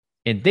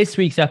In this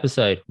week's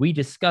episode, we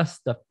discuss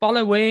the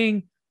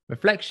following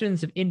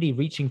reflections of Indy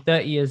reaching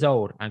 30 years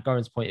old and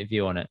Goran's point of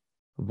view on it.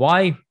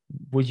 Why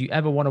would you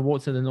ever want to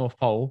walk to the North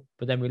Pole?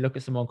 But then we look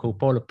at someone called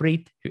Paula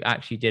Preet, who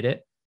actually did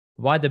it.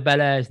 Why the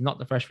Bel Air is not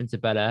the Fresh Prince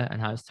of Bel Air and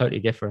how it's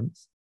totally different.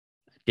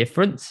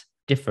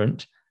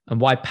 And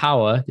why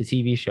Power, the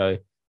TV show,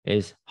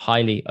 is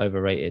highly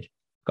overrated.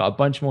 Got a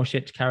bunch more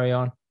shit to carry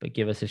on, but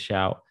give us a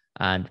shout.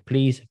 And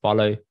please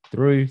follow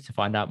through to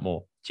find out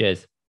more.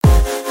 Cheers.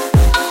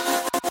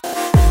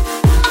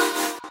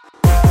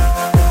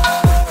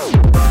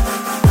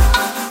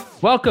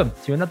 Welcome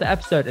to another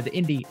episode of the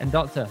Indy and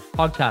Doctor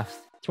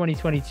Podcast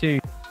 2022,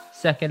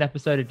 second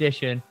episode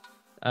edition,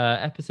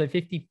 episode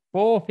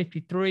 54,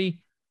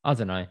 53. I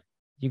don't know.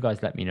 You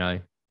guys let me know.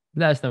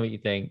 Let us know what you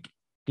think.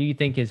 Do you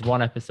think is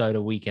one episode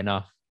a week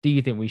enough? Do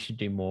you think we should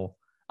do more?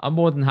 I'm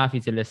more than happy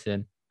to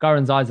listen.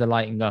 Goran's eyes are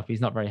lighting up. He's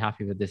not very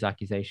happy with this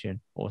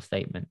accusation or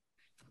statement.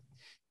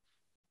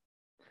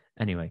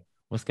 Anyway,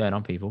 what's going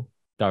on, people?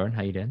 Goran,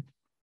 how you doing?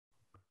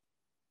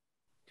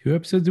 2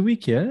 episodes a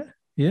week, yeah?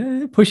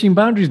 Yeah, pushing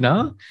boundaries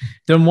now.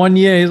 Done 1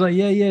 year. He's like,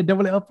 yeah,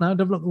 double it up now.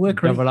 Double up the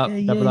work rate. Double up.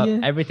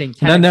 Everything.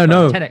 10x,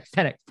 no.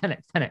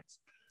 10x.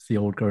 It's the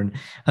old Goran.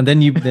 And then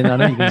I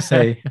know you're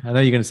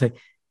going to say,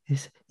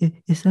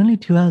 it's only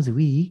 2 hours a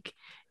week.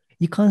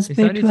 You can't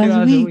spare 2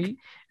 hours a week.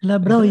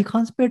 Like, bro, you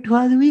can't spare 2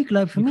 hours a week.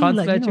 Like, for me, can't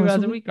like, spare 2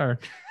 hours a week, Goran.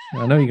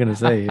 I know you're going to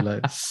say,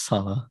 like,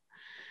 Salah.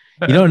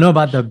 You don't know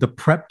about the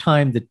prep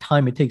time, the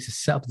time it takes to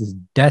set up this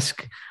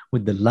desk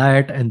with the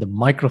light and the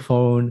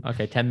microphone.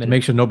 Okay, 10 minutes.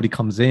 Make sure nobody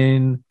comes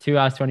in. 2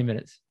 hours, 20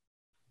 minutes.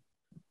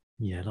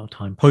 Yeah, a lot of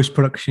time.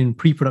 Post-production,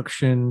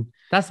 pre-production.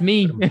 That's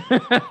me.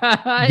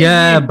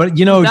 Yeah, but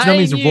you know,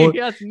 it's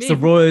it's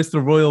the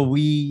royal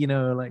we,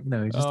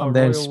 just I'm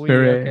there in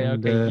spirit.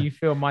 Okay. You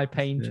feel my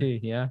pain too,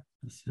 yeah?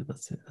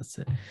 That's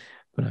it.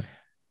 But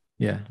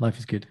yeah, life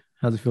is good.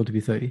 How's it feel to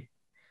be 30?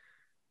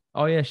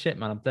 Oh yeah, shit,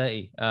 man, I'm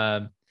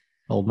 30.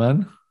 Old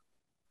man.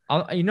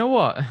 You know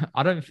what?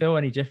 I don't feel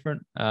any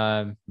different.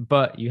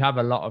 But you have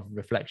a lot of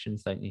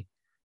reflections, don't you?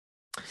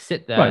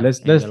 Sit there. Right, let's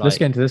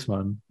get into this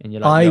one. And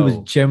you're like, I was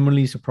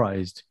genuinely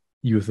surprised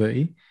you were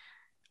 30.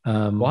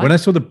 What? When I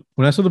saw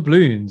the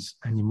balloons,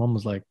 and your mom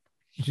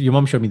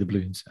showed me the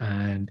balloons,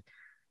 and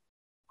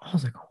I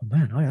was like, oh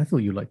man, I thought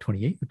you were like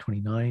 28 or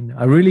 29.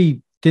 I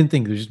really didn't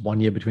think there was just 1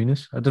 year between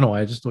us. I don't know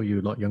why. I just thought you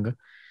were a lot younger.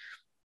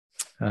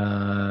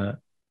 And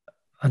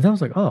then I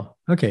was like, oh,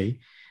 okay.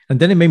 And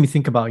then it made me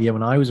think about,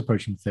 when I was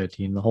approaching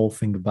 30 and the whole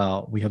thing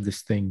about, we have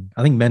this thing,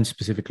 I think men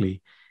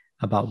specifically,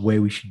 about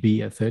where we should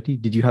be at 30.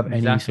 Did you have any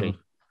exactly.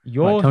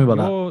 Tell me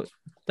about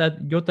that.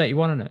 You're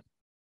 31, isn't it?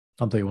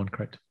 I'm 31,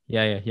 correct.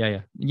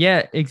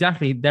 Yeah,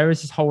 exactly. There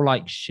is this whole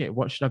like, shit,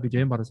 what should I be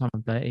doing by the time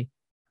I'm 30?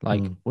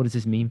 Like, what does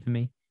this mean for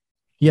me?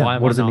 Yeah,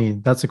 what does it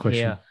mean? That's the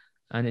question. Here?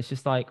 And it's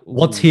just like,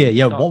 what's here?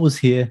 Yeah, what was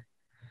here?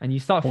 And you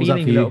start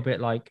feeling a little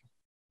bit like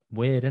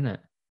weird, isn't it?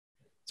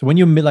 So when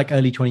you're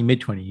early 20,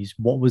 mid 20s,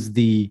 what was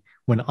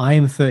when I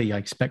am 30, I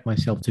expect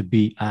myself to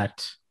be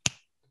at?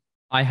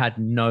 I had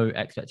no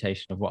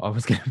expectation of what I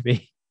was going to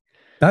be.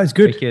 That is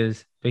good.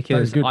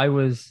 Because I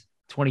was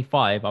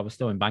 25, I was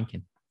still in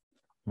banking,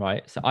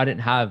 right? So I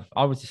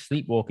was just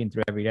sleepwalking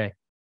through every day.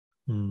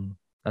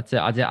 That's it.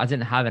 I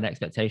didn't have an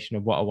expectation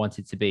of what I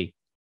wanted to be.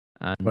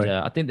 And right.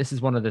 I think this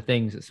is one of the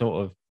things that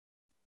sort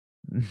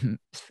of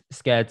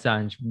scared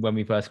Sanj when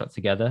we first got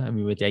together and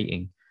we were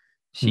dating.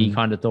 She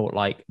kind of thought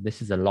like,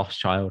 this is a lost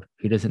child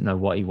who doesn't know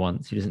what he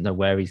wants. He doesn't know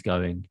where he's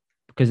going.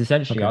 Because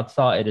essentially I'd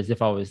started as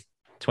if I was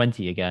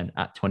 20 again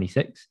at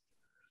 26.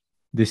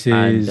 This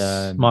is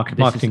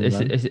marketing.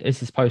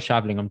 This is post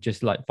traveling. I'm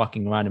just like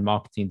fucking around in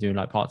marketing, doing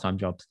like part-time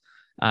jobs.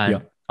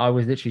 And I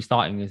was literally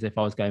starting as if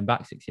I was going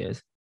back 6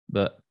 years,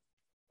 but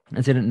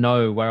I didn't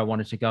know where I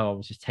wanted to go. I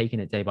was just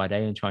taking it day by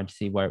day and trying to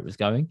see where it was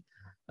going.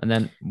 And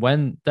then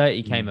when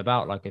 30 came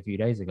about like a few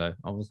days ago,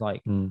 I was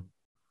like,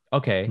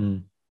 okay,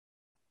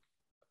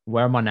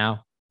 where am I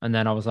now? And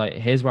then I was like,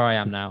 here's where I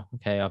am now.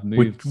 Okay, I've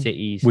moved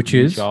cities,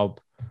 new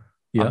job.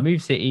 I've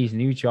moved cities,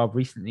 new job,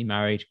 recently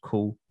married.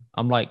 Cool.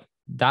 I'm like,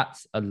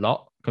 that's a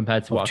lot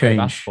compared to what I could have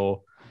asked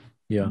for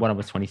when I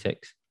was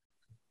 26.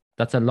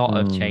 That's a lot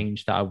of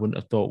change that I wouldn't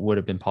have thought would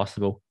have been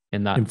possible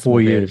in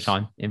 4 years of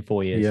time. In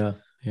 4 years.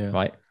 Yeah.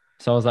 Right.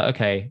 So I was like,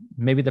 okay,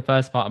 maybe the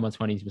first part of my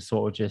 20s was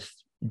sort of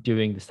just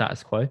doing the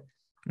status quo.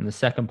 And the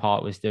second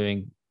part was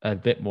doing a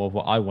bit more of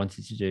what I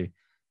wanted to do.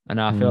 And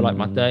now I feel like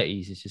my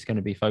 30s is just going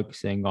to be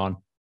focusing on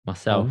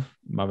myself,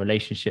 my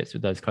relationships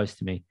with those close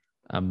to me,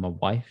 and my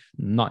wife,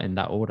 not in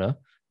that order,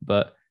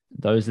 but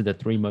those are the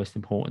 3 most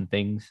important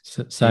things.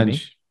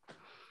 Sanj,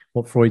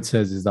 what Freud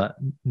says is that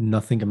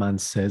nothing a man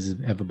says is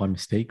ever by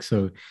mistake.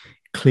 So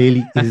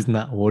clearly is in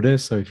that order.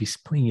 So if he's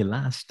putting you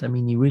last, I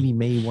mean, you really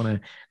may want to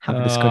have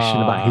a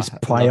discussion about his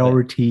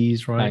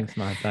priorities, right? Thanks,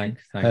 man.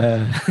 Thanks.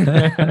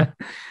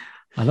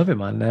 I love it,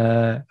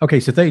 man. Okay,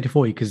 so 30 to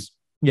 40, because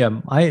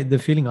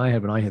the feeling I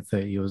had when I had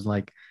 30 was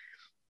like,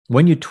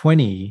 when you're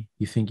 20,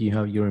 you think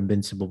you're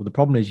invincible. But the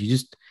problem is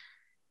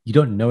you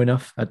don't know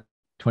enough at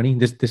 20.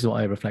 This is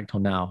what I reflect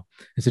on now.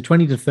 And so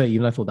 20 to 30,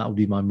 even I thought that would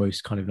be my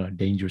most kind of like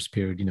dangerous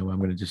period, you know, where I'm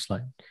going to just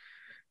like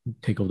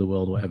take over the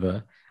world or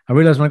whatever. I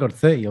realized when I got to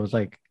 30, I was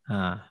like,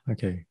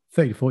 okay,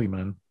 30 to 40,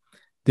 man.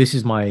 This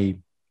is my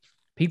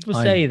People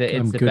say that it's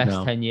I'm the good best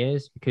now. 10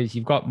 years because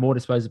you've got more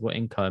disposable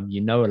income,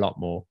 you know a lot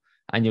more,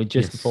 and you're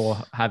just before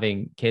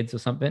having kids or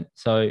something.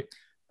 So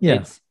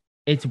Yeah.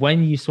 it's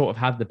when you sort of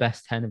have the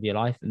best 10 of your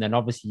life. And then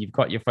obviously you've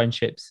got your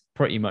friendships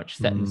pretty much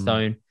set in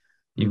stone.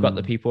 You've got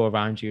the people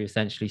around you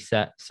essentially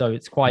set. So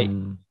it's quite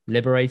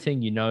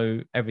liberating. You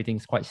know,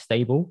 everything's quite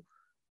stable.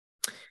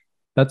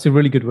 That's a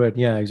really good word.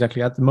 Yeah,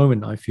 exactly. At the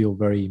moment, I feel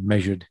very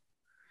measured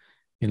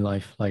in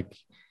life. Like,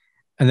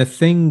 and the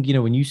thing, you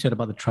know, when you said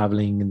about the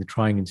traveling and the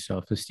trying and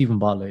stuff, so Stephen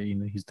Bartlett, you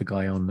know, he's the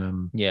guy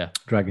on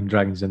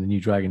Dragons and the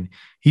New Dragon.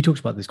 He talks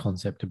about this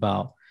concept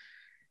about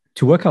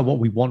to work out what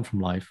we want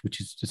from life,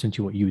 which is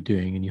essentially what you were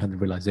doing, and you had the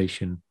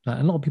realization. And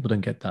a lot of people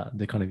don't get that.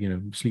 They're kind of, you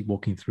know,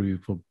 sleepwalking through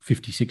for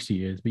 50, 60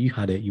 years, but you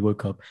had it. You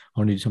woke up,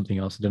 I want to do something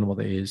else. I don't know what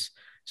that is.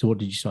 So what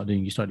did you start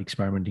doing? You started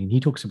experimenting. He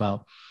talks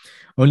about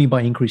only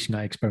by increasing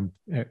our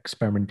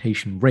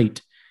experimentation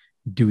rate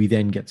do we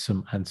then get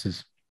some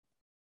answers.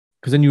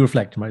 Because then you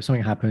reflect, right?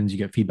 Something happens, you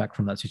get feedback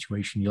from that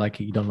situation. You like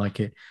it, you don't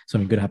like it.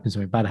 Something good happens,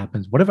 something bad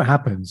happens. Whatever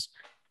happens,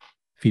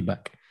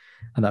 feedback.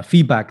 And that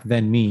feedback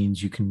then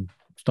means you can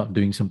start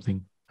doing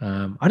something.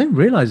 I didn't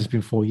realize it's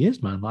been 4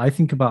 years, man. I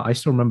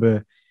still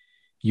remember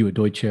you at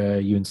Deutsche,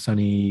 you and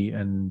Sunny,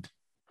 and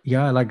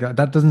yeah, like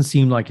that doesn't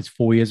seem like it's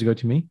 4 years ago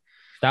to me.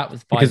 That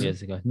was 5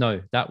 years ago.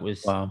 No, that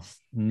was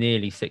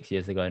nearly 6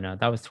 years ago now.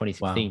 That was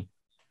 2016.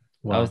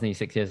 Wow. That was nearly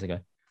 6 years ago.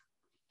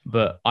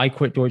 But I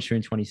quit Deutsche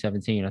in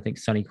 2017. I think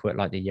Sunny quit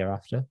like the year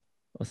after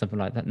or something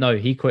like that. No,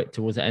 he quit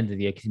towards the end of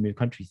the year because he moved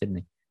countries, didn't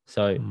he?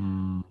 So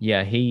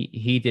yeah,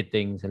 he did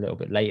things a little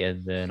bit later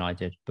than I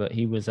did. But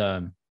he was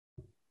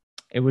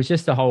it was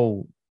just a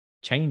whole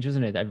change,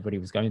 wasn't it, that everybody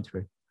was going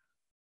through.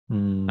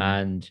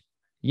 And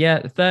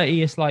yeah,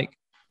 30, it's like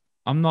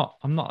I'm not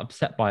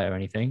upset by it or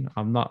anything.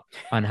 I'm not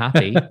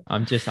unhappy.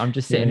 I'm just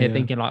sitting here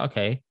thinking like,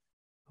 okay,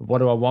 what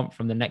do I want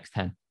from the next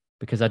 10?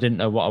 Because I didn't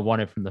know what I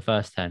wanted from the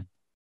first 10.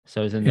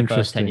 So it was in the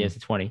first 10 years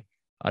of 20.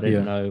 I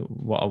didn't know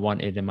what I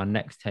wanted in my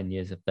next 10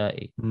 years of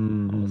 30. I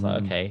was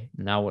like, okay,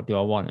 now what do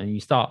I want? And you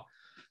start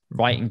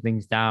writing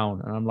things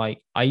down. And I'm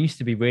like, I used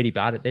to be really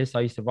bad at this. I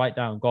used to write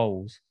down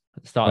goals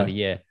at the start of the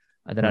year,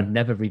 and then I'd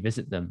never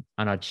revisit them.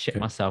 And I'd shit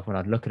myself when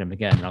I'd look at them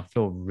again. And I'd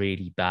feel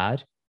really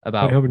bad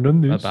about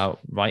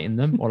writing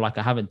them, or like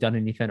I haven't done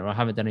anything, or I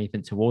haven't done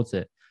anything towards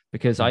it,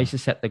 because I used to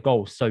set the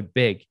goal so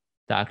big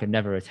that I could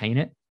never attain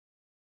it.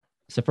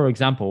 So for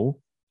example,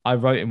 I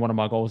wrote in one of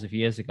my goals a few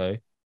years ago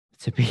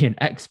to be an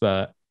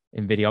expert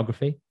in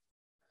videography.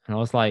 And I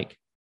was like,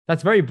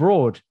 that's very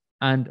broad.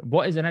 And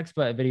what is an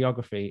expert at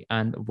videography?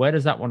 And where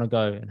does that want to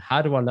go? And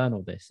how do I learn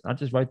all this? And I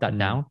just wrote that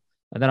down.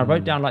 And then I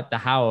wrote down like the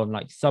how and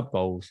like sub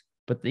goals,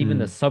 but even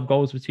the sub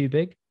goals were too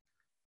big.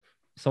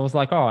 So I was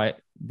like, all right,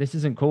 this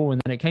isn't cool.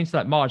 And then it came to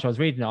like March, I was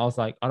reading it. I was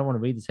like, I don't want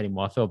to read this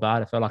anymore. I feel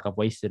bad. I feel like I've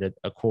wasted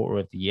a quarter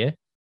of the year.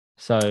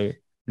 So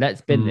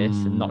let's bin this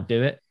and not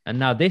do it. And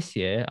now this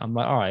year, I'm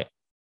like, all right,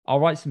 I'll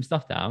write some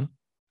stuff down,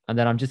 and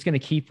then I'm just going to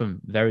keep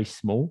them very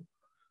small,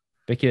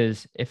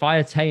 because if I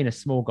attain a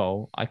small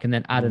goal, I can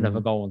then add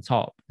another goal on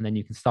top, and then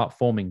you can start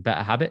forming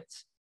better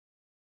habits.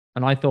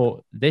 And I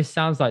thought, this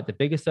sounds like the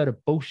biggest load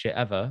of bullshit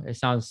ever. It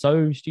sounds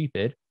so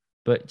stupid,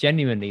 but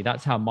genuinely,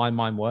 that's how my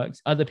mind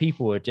works. Other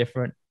people are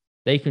different.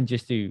 They can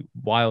just do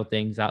wild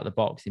things out of the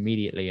box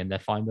immediately, and they're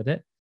fine with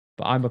it.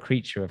 But I'm a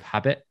creature of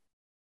habit.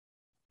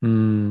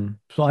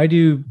 So I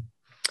do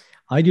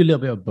a little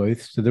bit of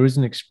both. So there is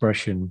an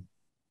expression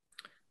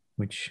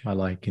which I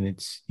like, and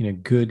it's, you know,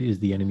 good is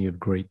the enemy of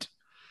great.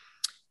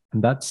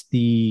 And that's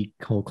the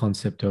whole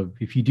concept of,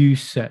 if you do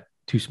set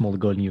too small a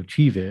goal and you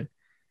achieve it,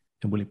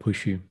 then will it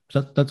push you?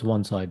 So that's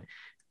one side.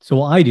 So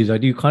what I do is I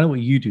do kind of what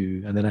you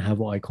do, and then I have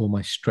what I call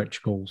my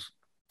stretch goals,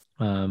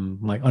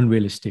 my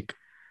unrealistic,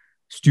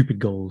 stupid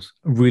goals,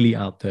 really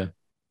out there.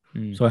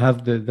 So I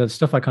have the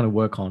stuff I kind of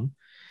work on.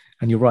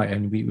 And you're right.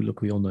 And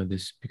we all know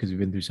this because we've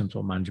been through some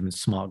sort of management,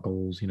 smart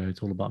goals. You know,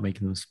 it's all about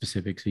making them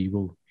specific, so you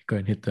will go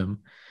and hit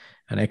them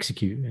and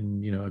execute.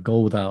 And, you know, a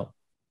goal without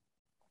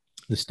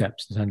the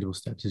steps, the tangible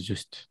steps, is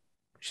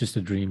just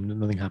a dream.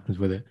 Nothing happens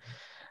with it.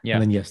 Yeah.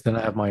 And then then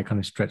I have my kind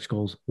of stretch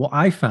goals. What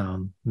I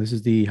found, this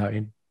is how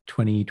in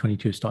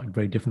 2022 started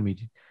very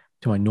differently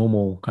to my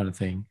normal kind of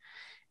thing,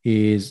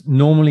 is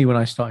normally when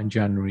I start in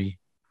January,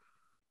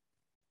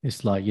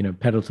 it's like, you know,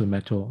 pedal to the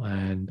metal,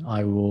 and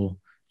I will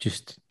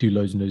just do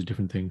loads and loads of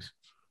different things.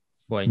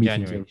 Well, in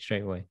January,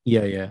 straight away.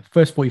 Yeah.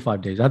 First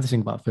 45 days. I had to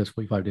think about first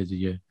 45 days a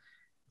year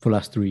for the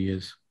last 3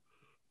 years.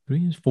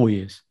 4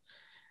 years.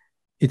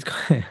 It's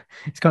kind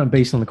of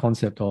based on the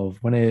concept of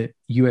when a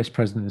US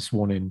president is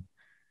sworn in,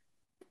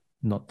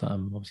 not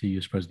obviously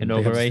US president.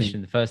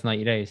 Inauguration, the first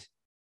 90 days.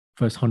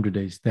 First 100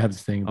 days. They have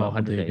this thing about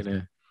 100 days.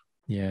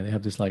 They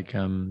have this like,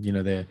 you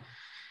know, their,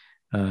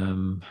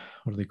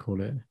 what do they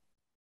call it?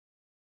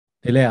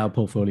 They lay out a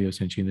portfolio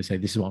essentially, and they say,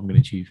 this is what I'm going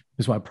to achieve.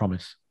 This is what I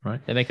promise,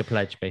 right? They make a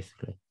pledge,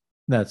 basically.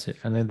 That's it.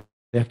 And then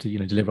they have to,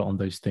 deliver on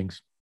those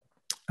things.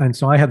 And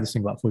so I had this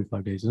thing about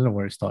 45 days. I don't know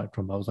where it started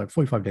from. I was like,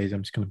 45 days,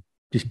 I'm just going to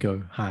just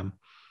go ham.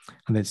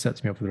 And then it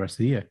sets me up for the rest of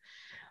the year.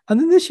 And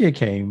then this year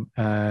came,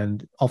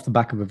 and off the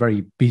back of a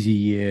very busy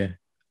year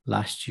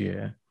last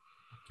year,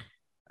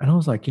 and I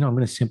was like, I'm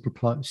going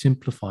to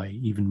simplify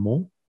even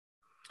more.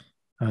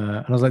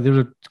 And I was like,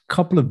 there's a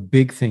couple of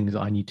big things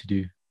that I need to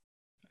do.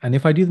 And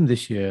if I do them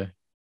this year,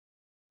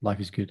 life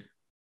is good.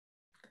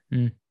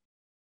 And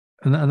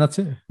that's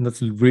it. And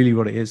that's really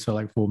what it is. So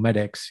like for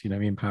MedX,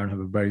 me and Perrin have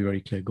a very,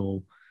 very clear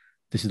goal.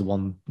 This is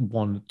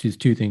the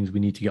two things we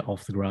need to get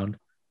off the ground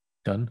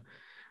done.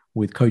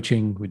 With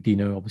coaching, with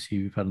Dino, obviously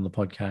we've had on the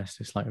podcast.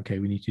 It's like, okay,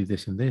 we need to do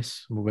this and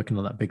this. We're working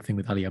on that big thing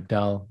with Ali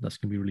Abdaal. That's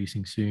going to be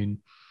releasing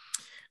soon.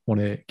 Want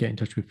to get in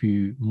touch with a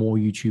few more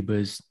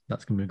YouTubers.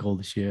 That's going to be a goal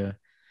this year.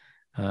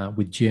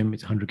 With Jim,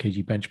 it's 100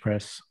 kg bench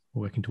press.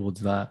 We're working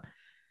towards that.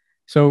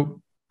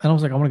 So, and I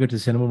was like, I want to go to the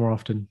cinema more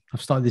often.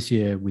 I've started this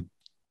year with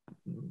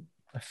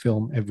a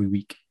film every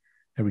week,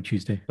 every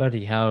Tuesday.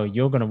 Bloody hell,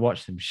 you're going to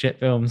watch some shit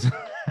films.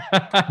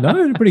 No,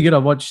 they're pretty good. I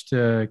watched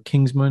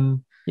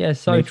Kingsman. Yeah,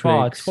 so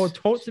Matrix, far.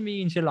 Talk to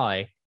me in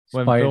July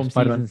when film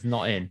season's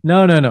not in.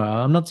 No.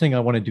 I'm not saying I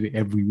want to do it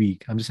every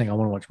week. I'm just saying I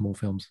want to watch more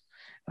films.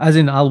 As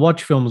in, I'll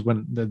watch films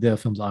when there are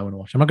films I want to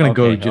watch. I'm not going to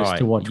go just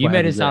to watch. You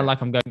made it sound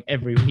like I'm going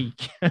every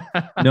week.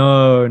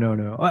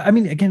 No. I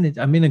mean, again,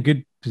 I'm in a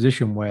good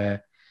position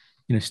where,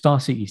 Star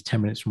City is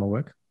 10 minutes from my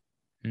work.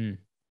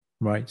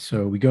 Right.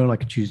 So we go on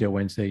like a Tuesday or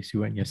Wednesday. So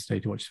we went yesterday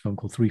to watch a film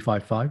called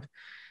 355.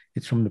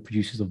 It's from the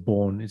producers of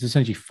Bourne. It's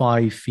essentially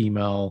 5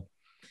 female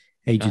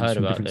agents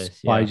from different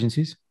spy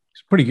agencies.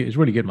 It's pretty good. It's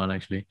really good, man,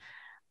 actually.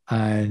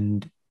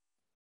 And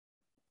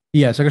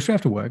yeah, so I go straight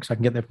after work. So I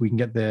can get there. We can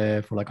get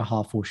there for like a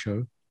 4:30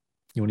 show.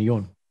 You want to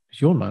yawn?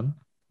 It's yawn, man.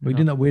 We're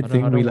doing that weird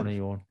thing. I don't want to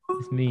yawn.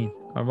 It's mean.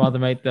 I'd rather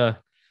make the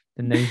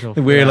nasal.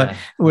 We're like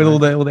when all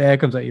the air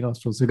comes out your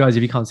nostrils. So guys,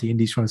 if you can't see,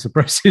 Indy's trying to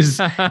suppress his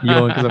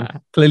yawn because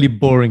I'm clearly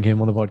boring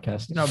him on the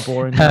podcast. You're not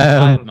boring,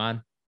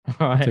 man.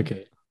 All right. It's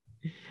okay.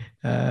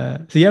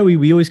 So yeah,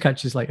 we always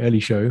catch this like early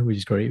show, which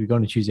is great. We go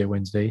on a Tuesday or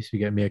Wednesday, so we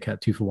get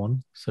Meerkat 2 for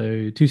 1.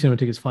 So 2 cinema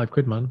tickets,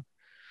 £5, man.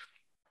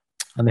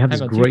 And they have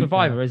this great 2 for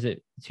 5, or is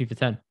it 2 for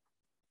 10?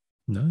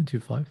 No, 2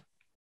 for 5.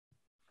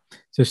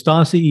 So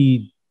Star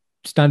City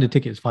standard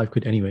ticket is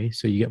 £5 anyway,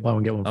 so you get buy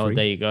one get one free. Oh,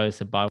 there you go.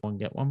 So buy one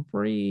get one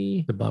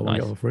free. The buy one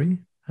get one free.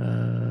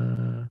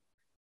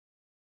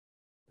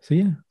 So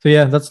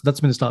yeah, that's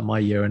been the start of my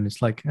year, and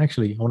it's like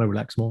actually I want to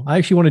relax more. I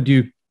actually want to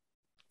do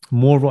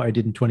more of what I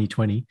did in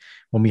 2020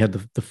 when we had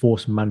the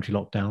forced mandatory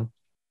lockdown,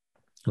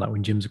 like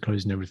when gyms are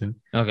closed and everything.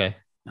 Okay.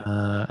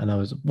 And I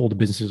was all the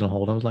businesses on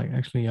hold. I was like,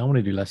 actually, I want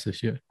to do less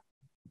this year.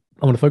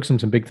 I want to focus on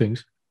some big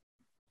things,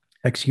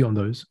 execute on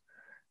those,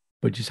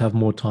 but just have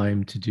more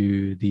time to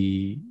do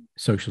the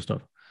social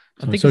stuff.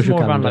 So I think it's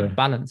more around like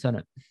balance, isn't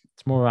it?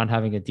 It's more around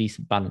having a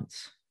decent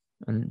balance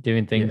and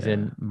doing things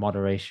in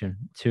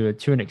moderation to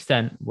an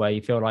extent where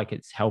you feel like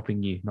it's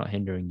helping you, not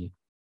hindering you.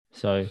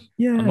 So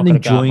yeah, I'm not and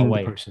enjoying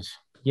the process.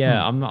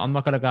 Yeah, I'm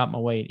not gonna go out my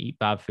way and eat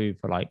bad food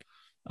for like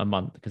a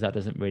month because that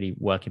doesn't really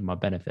work in my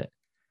benefit,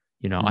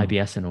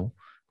 IBS and all.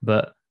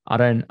 But I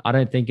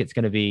don't think it's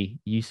gonna be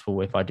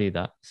useful if I do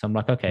that. So I'm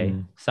like, okay,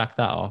 sack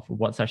that off.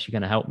 What's actually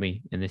gonna help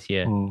me in this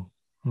year?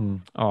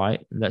 All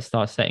right, let's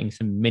start setting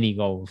some mini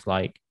goals.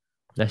 Like,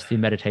 let's do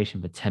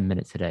meditation for 10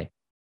 minutes a day.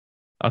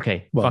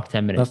 Okay, fuck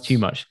 10 minutes, too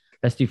much.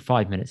 Let's do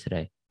 5 minutes a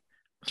day.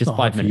 Just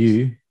 5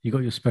 minutes. You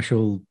got your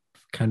special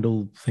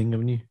candle thing,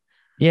 haven't you?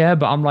 Yeah,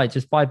 but I'm like,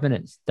 just 5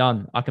 minutes,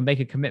 done. I can make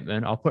a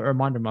commitment. I'll put a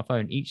reminder on my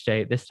phone each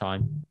day at this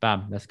time.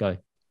 Bam, let's go.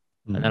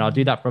 And then I'll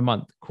do that for a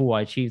month. Cool,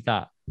 I achieved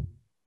that.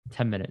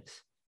 10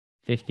 minutes,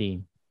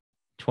 15,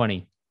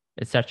 20,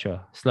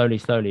 etc. Slowly,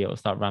 it will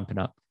start ramping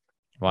up,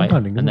 right?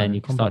 And then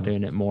you can start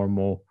doing it more and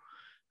more.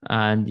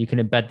 And you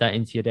can embed that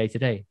into your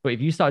day-to-day. But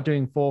if you start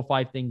doing 4 or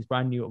 5 things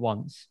brand new at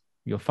once,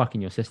 you're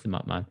fucking your system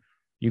up, man.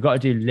 You got to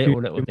do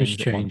little things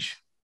at once.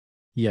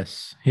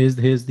 Yes. Here's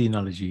the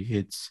analogy.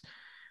 It's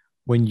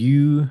when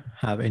you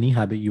have any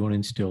habit you want to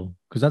instill,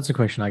 because that's the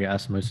question I get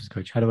asked most as a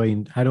coach. How do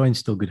I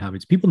instill good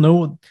habits? People know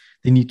what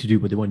they need to do,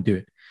 but they won't do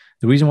it.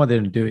 The reason why they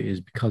don't do it is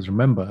because,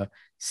 remember,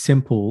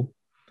 simple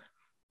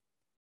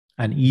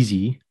and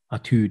easy are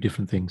 2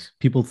 different things.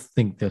 People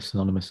think they're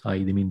synonymous,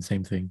 i.e. they mean the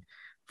same thing.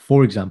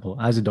 For example,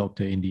 as a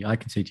doctor, Indy, I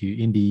can say to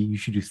you, Indy, you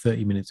should do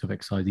 30 minutes of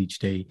exercise each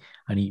day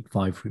and eat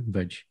 5 fruit and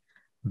veg.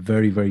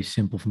 Very, very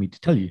simple for me to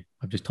tell you.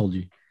 I've just told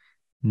you.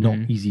 Not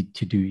easy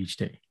to do each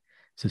day.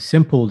 So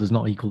simple does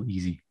not equal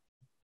easy.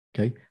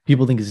 Okay.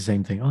 People think it's the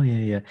same thing. Oh,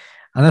 yeah.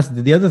 And that's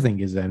the other thing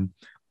is then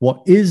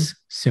what is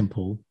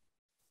simple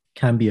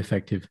can be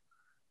effective.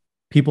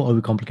 People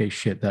overcomplicate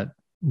shit that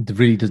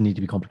really doesn't need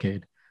to be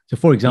complicated. So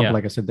for example,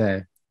 like I said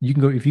there,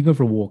 if you go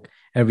for a walk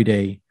every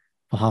day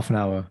for half an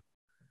hour,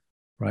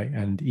 right,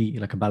 and eat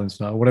like a balanced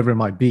diet or whatever it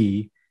might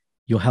be,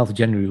 your health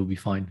generally will be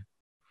fine.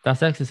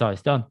 That's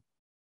exercise done.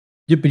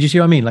 Yeah, but you see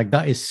what I mean? Like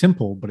that is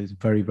simple, but it's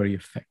very, very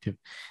effective.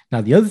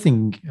 Now, the other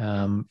thing,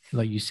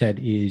 like you said,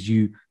 is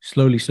you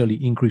slowly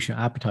increase your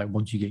appetite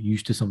once you get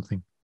used to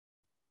something,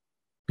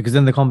 because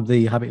then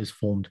the habit is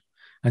formed.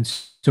 And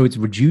so it's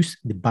reduced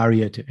the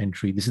barrier to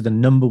entry. This is the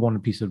number one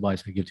piece of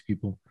advice I give to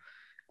people.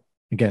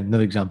 Again,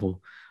 another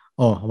example.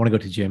 Oh, I want to go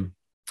to the gym.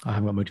 I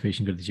haven't got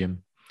motivation to go to the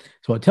gym.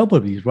 So I tell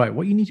people is, right,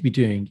 what you need to be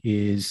doing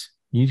is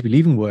you need to be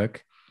leaving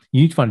work.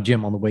 You need to find a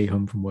gym on the way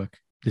home from work.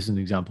 This is an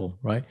example,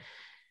 right?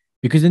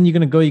 Because then you're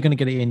going to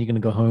get it in, you're going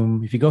to go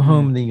home. If you go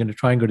home, then you're going to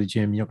try and go to the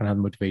gym, you're not going to have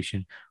the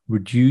motivation.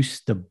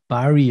 Reduce the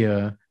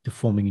barrier to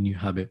forming a new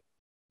habit.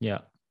 Yeah.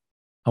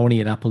 I want to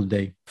eat an apple a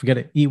day. Forget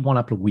it. Eat one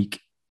apple a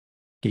week.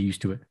 Get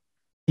used to it.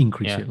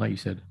 Increase it, like you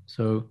said.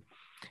 So,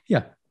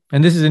 yeah.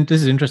 And this is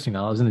interesting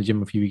now. I was in the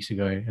gym a few weeks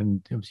ago,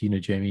 and obviously,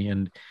 Jamie,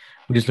 and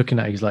we're just looking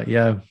at it. He's like,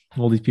 yeah,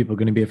 all these people are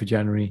going to be here for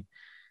January,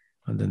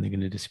 and then they're going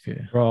to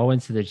disappear. Bro, I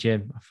went to the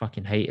gym. I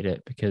fucking hated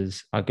it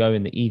because I go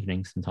in the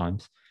evening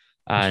sometimes,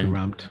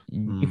 and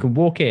you can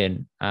walk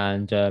in,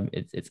 and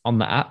it's on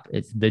the app.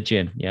 It's the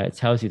gym. Yeah, it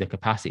tells you the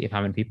capacity of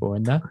how many people are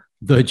in there.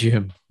 The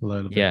gym.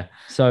 Yeah.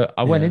 So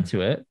I went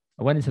into it.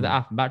 I went into the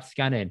app. I'm about to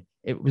scan in.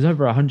 It was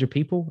over 100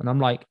 people, and I'm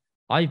like,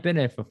 I've been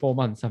here for 4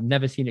 months. I've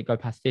never seen it go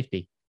past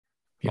 50.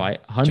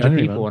 Right, 100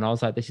 people, man. And I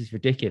was like, this is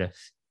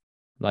ridiculous.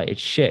 Like, it's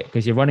shit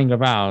because you're running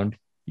around,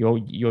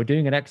 you're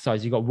doing an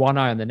exercise, you got one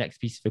eye on the next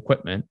piece of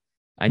equipment,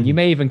 and you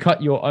may even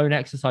cut your own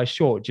exercise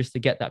short just to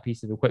get that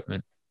piece of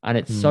equipment. And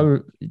it's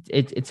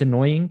it's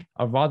annoying.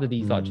 I'd rather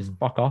these like just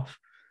fuck off.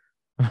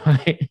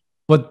 Right.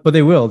 But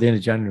they will at the end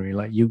of January.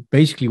 Like, you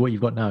basically what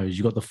you've got now is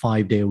you got the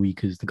 5 day a week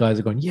because the guys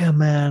are going, yeah,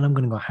 man, I'm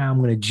gonna go ham,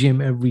 I'm gonna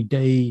gym every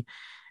day,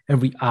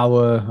 every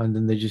hour, and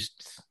then they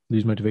just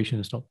lose motivation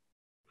and stop.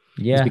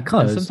 Yeah, it's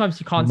because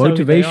sometimes you can't.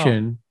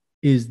 Motivation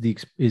is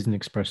an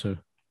espresso.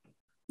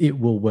 It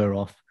will wear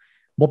off.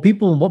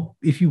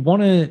 If you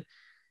want to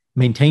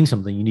maintain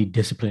something, you need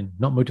discipline,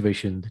 not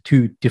motivation. The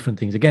two different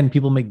things. Again,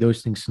 people make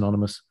those things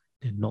synonymous.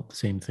 They're not the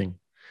same thing.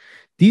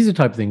 These are the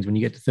type of things when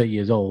you get to 30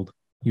 years old,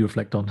 you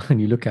reflect on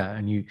and you look at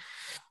and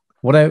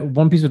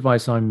one piece of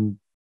advice I'm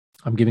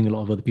giving a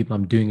lot of other people,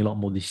 I'm doing a lot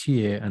more this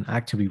year and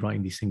actively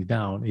writing these things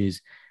down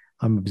is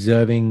I'm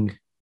being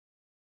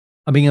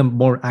a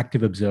more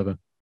active observer.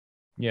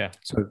 Yeah.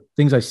 So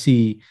things I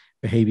see,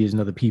 behaviors in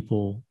other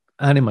people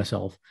and in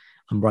myself,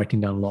 I'm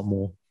writing down a lot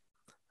more.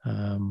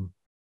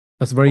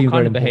 That's very, what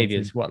kind very of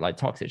behaviors? What, like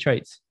toxic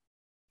traits?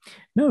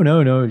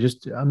 No.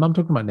 Just I'm not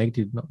talking about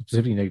negative, not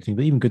specifically negative things,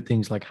 but even good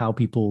things like how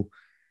people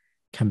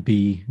can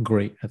be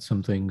great at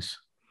some things,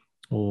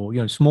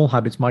 or small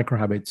habits, micro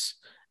habits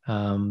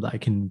that I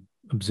can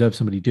observe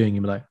somebody doing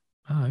and be like,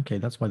 okay,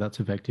 that's why that's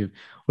effective.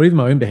 Or even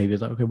my own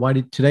behaviors, like, okay, why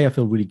did today I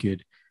feel really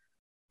good?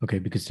 Okay,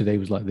 because today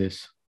was like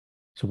this.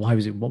 So why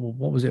was it?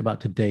 What was it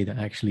about today that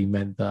actually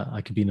meant that I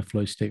could be in a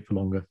flow state for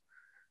longer?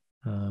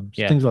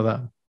 Things like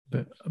that.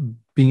 But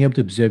being able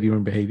to observe your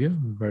own behavior,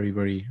 very,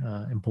 very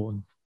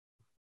important.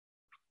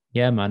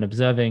 Yeah, man.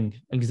 Observing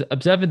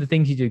the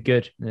things you do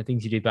good and the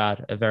things you do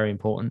bad are very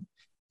important.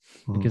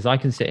 Because I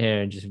can sit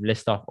here and just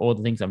list off all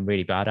the things I'm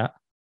really bad at,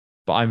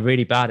 but I'm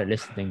really bad at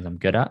listing things I'm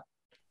good at.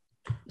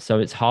 So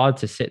it's hard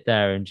to sit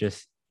there and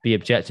just be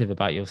objective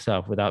about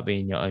yourself without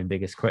being your own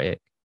biggest critic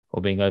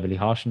or being overly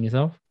harsh on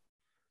yourself.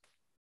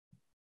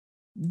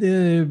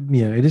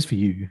 It is for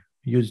you.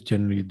 You're just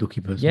generally a ducky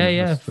person.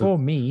 Yeah. For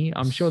me,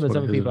 I'm sure there's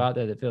other people out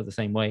there that feel the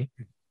same way.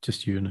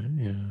 Just you,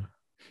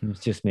 yeah. It's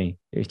just me.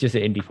 It's just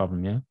an indie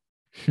problem, yeah.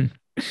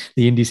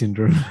 The indie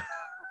syndrome.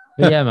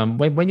 But yeah, man.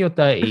 When you're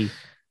 30,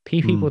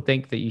 people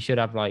think that you should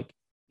have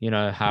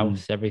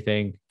house,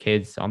 everything,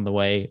 kids on the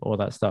way, all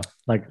that stuff.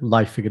 Like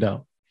life figured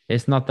out.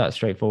 It's not that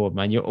straightforward,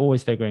 man. You're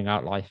always figuring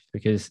out life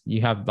because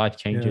you have life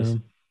changes. Yeah.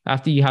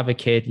 After you have a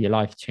kid, your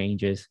life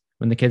changes.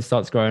 When the kid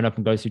starts growing up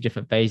and goes through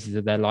different phases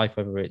of their life,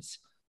 whether it's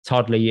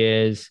toddler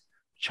years,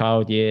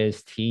 child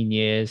years, teen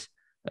years,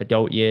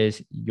 adult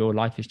years, your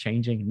life is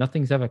changing.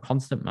 Nothing's ever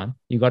constant, man.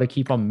 You got to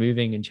keep on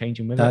moving and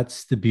changing with it.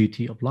 That's the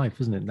beauty of life,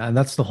 isn't it? And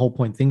that's the whole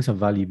point. Things have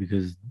value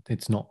because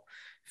it's not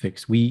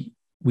fixed. We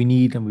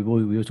need, and we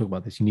always talk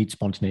about this, you need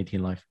spontaneity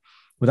in life.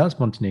 Without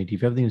spontaneity,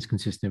 if everything is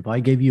consistent, if I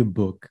gave you a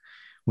book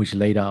which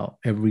laid out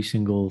every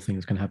single thing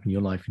that's going to happen in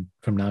your life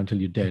from now until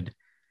you're dead,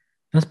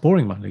 that's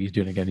boring, man. Like he's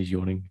doing again, he's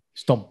yawning.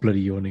 Stop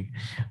bloody yawning,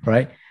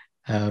 right?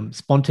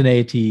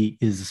 Spontaneity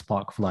is the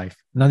spark of life.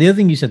 Now, the other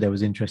thing you said there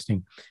was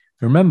interesting.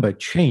 Remember,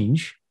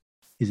 change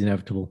is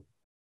inevitable.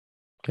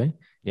 Okay?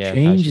 Yeah.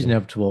 Change is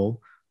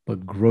inevitable,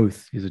 but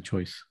growth is a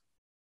choice.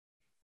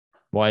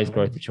 Why is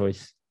growth a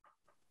choice?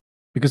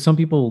 Because some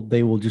people,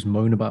 they will just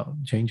moan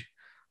about change.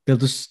 They'll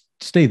just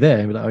stay there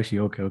and be like, actually,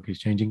 okay, it's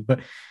changing. But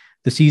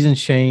the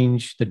seasons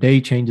change, the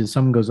day changes, the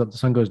sun goes up, the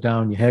sun goes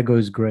down, your hair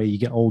goes gray, you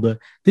get older.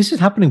 This is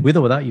happening with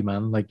or without you,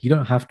 man. Like, you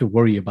don't have to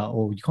worry about,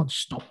 you can't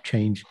stop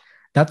change.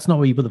 That's not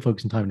where you put the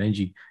focus and time and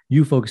energy.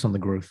 You focus on the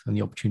growth and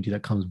the opportunity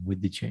that comes with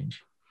the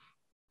change.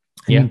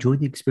 And you enjoy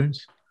the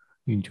experience.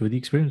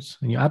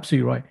 And you're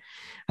absolutely right.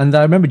 And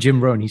I remember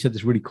Jim Rohn, he said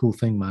this really cool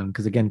thing, man,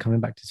 because again, coming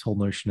back to this whole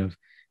notion of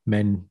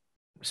men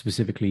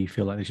specifically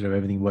feel like they should have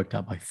everything worked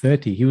out by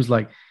 30. He was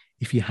like,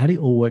 if you had it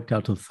all worked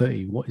out till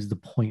 30, what is the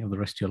point of the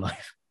rest of your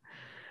life?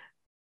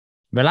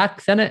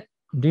 Relax, innit?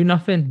 Do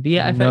nothing. Be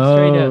an FX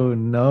trader.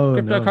 No.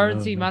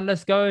 Cryptocurrency, man.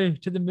 Let's go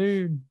to the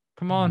moon.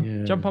 Come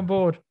on, jump on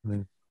board.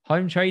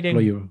 Home trading.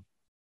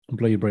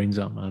 Blow your brains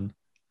out, man.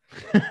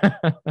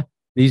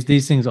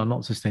 These things are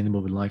not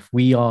sustainable in life.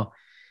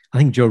 I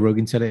think Joe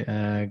Rogan said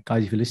it.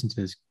 Guys, if you listen to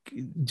this,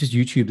 just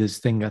YouTube this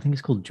thing. I think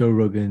it's called Joe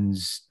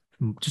Rogan's.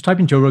 Just type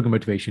in Joe Rogan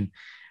motivation,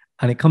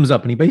 and it comes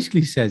up. And he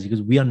basically says,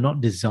 because we are not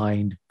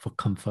designed for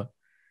comfort.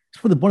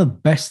 It's one of the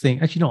best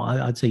things. Actually, no,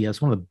 I'd say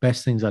yes. One of the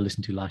best things I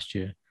listened to last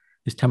year.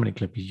 This 10-minute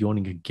clip. He's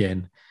yawning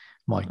again.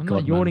 I'm God,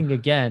 not yawning man.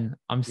 again.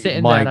 I'm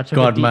sitting there. And I took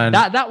a deep, man.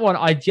 That one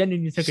I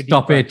genuinely took a deep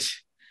Stop breath. it.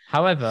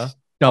 However,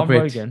 I'm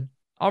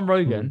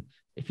Rogan.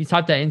 If you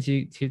type that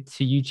into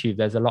YouTube,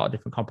 there's a lot of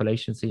different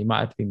compilations, so you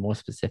might have to be more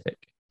specific.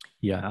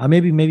 Yeah,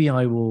 maybe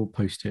I will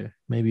post it.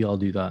 Maybe I'll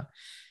do that.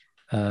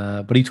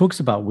 But he talks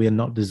about we're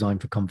not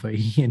designed for comfort.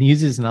 And he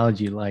uses this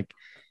analogy, like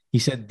he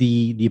said,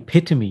 the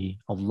epitome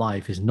of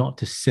life is not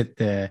to sit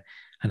there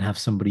and have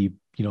somebody,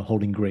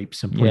 holding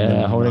grapes and putting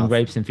them in holding mouth.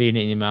 grapes and feeding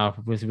it in your mouth.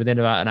 Because within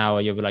about an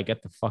hour, you'll be like,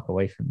 "Get the fuck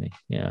away from me!"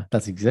 Yeah,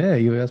 that's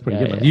exactly. That's pretty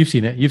good. Yeah. You've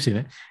seen it.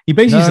 He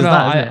basically says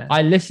that.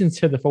 I listened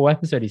to the full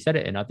episode. He said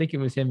it in. I think it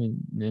was him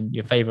and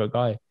your favorite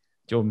guy,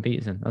 Jordan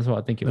Peterson. That's what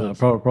I think it was.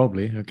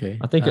 Probably. Okay.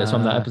 I think it's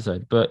from that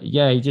episode. But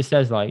yeah, he just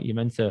says like you're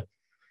meant to.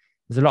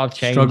 There's a lot of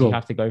change you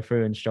have to go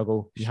through and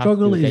struggle.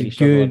 Struggle is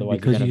good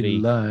because you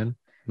learn.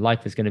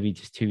 Life is going to be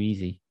just too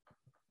easy.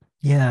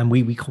 Yeah, and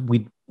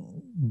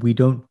we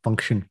don't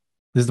function.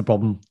 This is the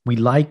problem. We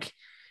like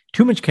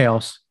too much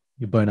chaos.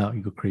 You burn out.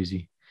 You go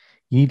crazy.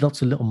 You need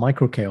lots of little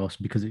micro chaos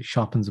because it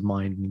sharpens the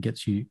mind and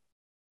gets you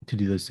to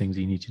do those things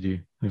that you need to do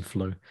and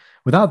flow.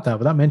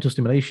 Without mental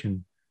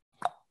stimulation,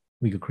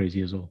 we go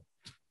crazy as well.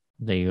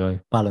 There you go.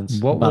 Balance.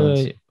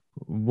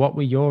 What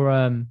were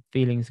your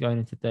feelings going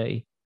into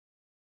 30?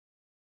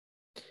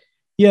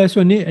 Yeah,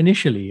 so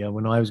initially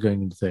when I was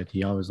going into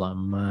 30, I was like,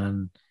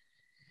 man,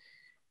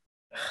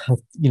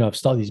 I've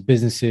started these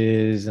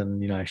businesses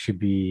and, I should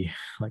be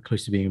like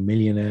close to being a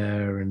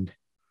millionaire. And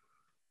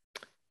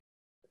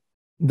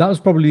that was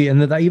probably,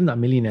 and even that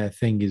millionaire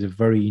thing is a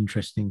very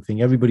interesting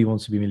thing. Everybody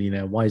wants to be a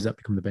millionaire. Why has that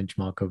become the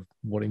benchmark of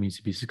what it means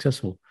to be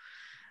successful?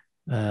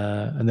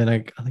 And then I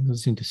think I was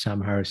listening to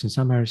Sam Harris, and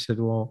Sam Harris said,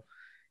 well,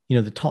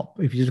 the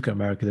top, if you look at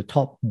America, the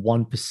top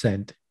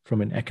 1%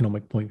 from an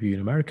economic point of view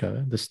in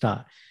America, the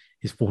stat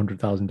is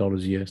 $400,000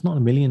 a year. It's not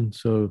a million.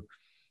 So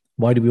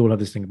why do we all have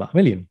this thing about a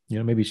million?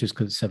 Maybe it's just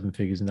because it's 7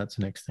 figures and that's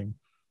the next thing.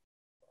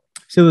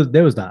 So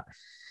there was that.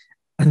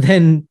 And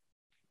then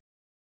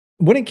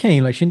when it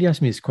came, like Shindy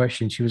asked me this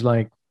question, she was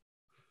like,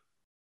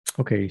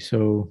 okay,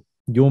 so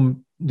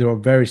there are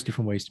various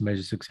different ways to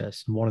measure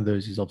success. And one of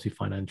those is obviously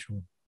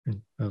financial.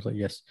 And I was like,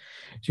 yes.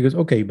 She goes,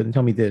 okay, but then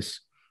tell me this.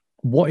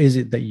 What is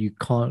it that you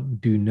can't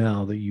do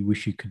now that you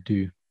wish you could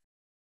do?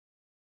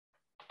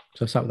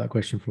 So I sat with that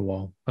question for a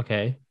while.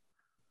 Okay.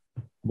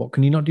 What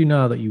can you not do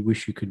now that you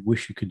wish you could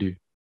do?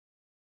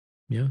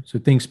 Yeah. So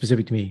things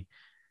specific to me.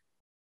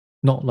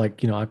 Not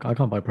like, I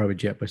can't buy a private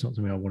jet, but it's not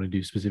something I want to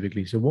do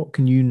specifically. So what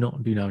can you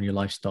not do now in your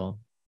lifestyle?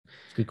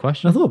 Good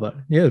question. I thought about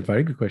it. Yeah,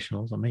 very good question. I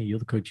was like, mate, you're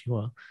the coach you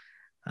are.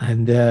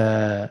 And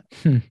I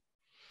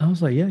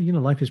was like, yeah,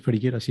 life is pretty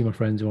good. I see my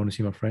friends. I want to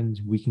see my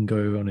friends. We can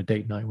go on a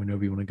date night whenever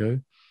we want to go.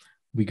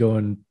 We go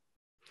on,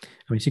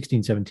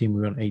 16, 17,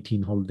 we went on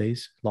 18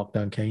 holidays.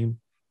 Lockdown came.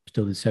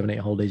 Still did 7, 8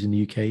 holidays in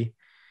the UK.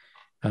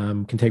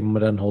 Can take mum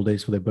and dad on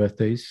holidays for their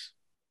birthdays.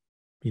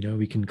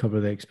 We can cover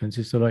their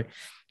expenses. So like,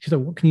 she's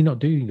like, what can you not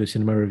do? You can go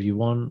cinema if you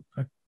want.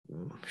 I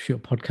shoot a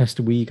podcast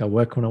a week. I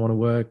work when I want to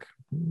work.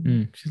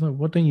 She's like,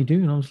 what don't you do?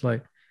 And I was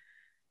like,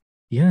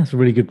 yeah, that's a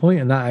really good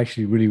point. And that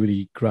actually really,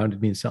 really grounded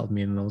me and settled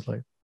me. And I was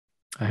like,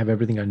 I have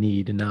everything I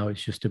need. And now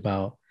it's just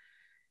about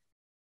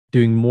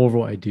doing more of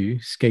what I do,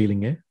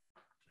 scaling it.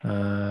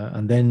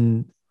 And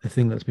then the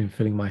thing that's been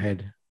filling my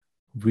head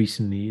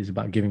recently is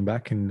about giving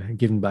back and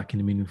giving back in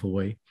a meaningful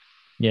way.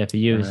 Yeah, for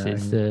you,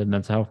 it's the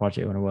mental health project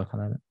you want to work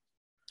on, isn't it?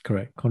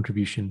 Correct.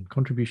 Contribution.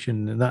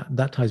 And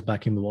that ties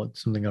back in with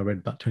something I read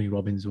about Tony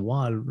Robbins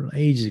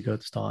ages ago at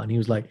the start. And he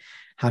was like,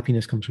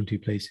 happiness comes from two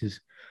places.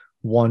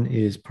 One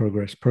is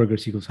progress.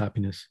 Progress equals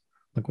happiness.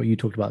 Like what you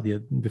talked about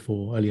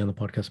before early on the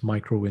podcast,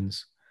 micro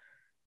wins,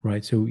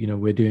 right? So,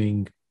 we're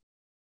doing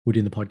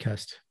the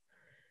podcast,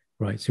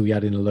 right? So we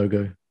add in a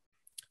logo,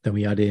 then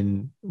we have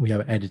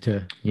an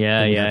editor.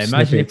 Yeah.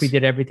 Imagine if we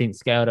did everything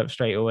scaled up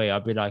straight away.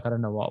 I'd be like, I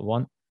don't know what I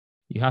want.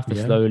 You have to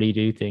slowly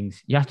do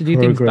things. You have to do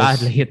things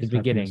badly at the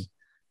beginning,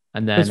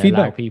 and then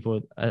allow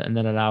people, and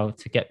then allow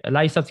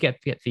yourself to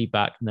get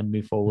feedback, and then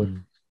move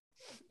forward.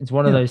 It's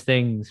one of those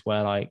things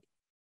where, like,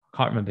 I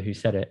can't remember who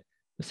said it,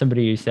 but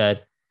somebody who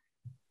said,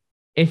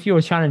 if you're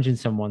challenging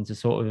someone to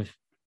sort of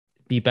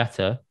be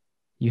better,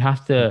 you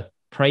have to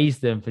praise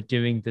them for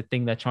doing the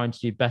thing they're trying to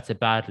do better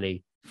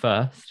badly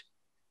first,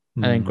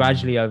 and then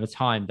gradually over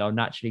time they'll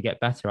naturally get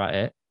better at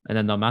it, and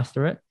then they'll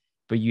master it.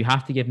 But you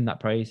have to give them that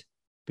praise.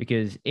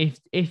 Because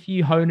if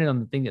you hone in on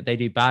the thing that they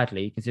do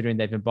badly, considering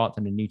they've embarked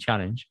on a new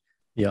challenge,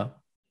 they're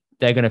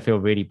going to feel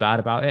really bad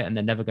about it, and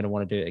they're never going to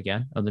want to do it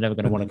again, or they're never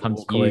going to want to come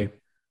to you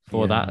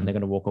for that, and they're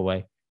going to walk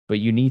away. But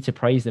you need to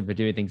praise them for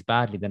doing things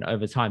badly. Then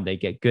over time, they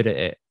get good at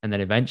it, and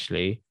then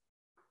eventually,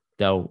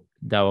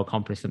 they'll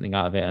accomplish something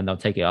out of it and they'll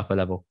take it up a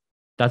level.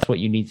 That's what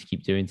you need to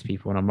keep doing to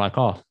people. And I'm like,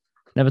 oh,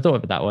 never thought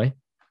of it that way.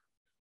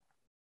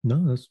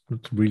 No, that's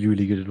really,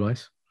 really good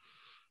advice.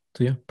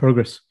 So yeah,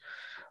 progress.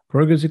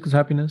 Progress equals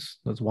happiness.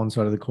 That's one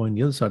side of the coin.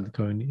 The other side of the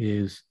coin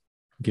is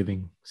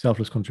giving,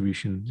 selfless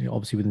contribution.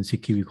 Obviously, within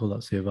Sikhi, we call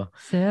that seva.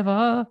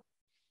 Seva.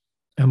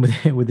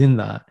 And within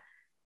that,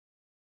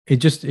 it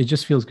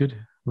just feels good.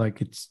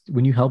 Like, it's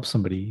when you help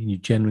somebody and you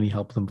genuinely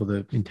help them for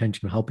the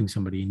intention of helping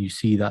somebody, and you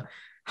see that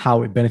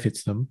how it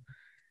benefits them,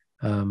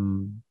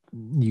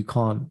 you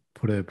can't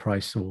put a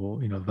price or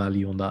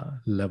value on that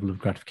level of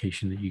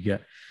gratification that you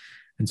get.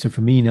 And so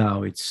for me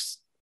now, it's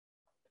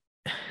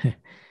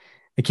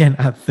again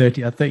at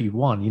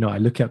 31, I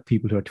look at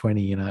people who are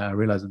 20 and I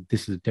realize that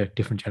this is a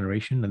different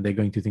generation and they're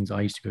going through things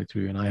I used to go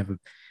through. And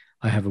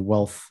I have a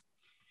wealth.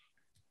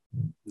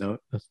 No,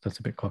 that's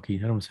a bit cocky.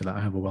 I don't want to say that.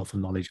 I have a wealth of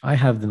knowledge. I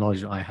have the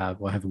knowledge that I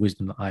have, or I have the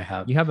wisdom that I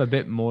have. You have a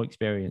bit more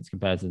experience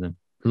compared to them,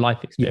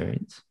 life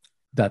experience. Yeah,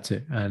 that's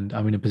it. And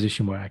I'm in a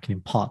position where I can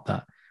impart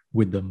that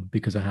with them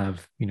because I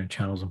have,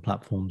 channels and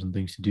platforms and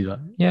things to do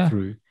that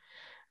through.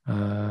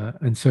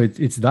 And so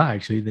it's that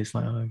actually. It's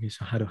like, okay,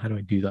 so how do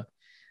I do that?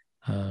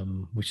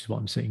 Which is what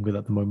I'm sitting with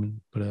at the moment.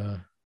 But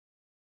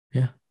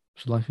yeah,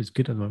 so life is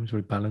good at the moment. It's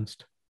very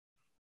balanced.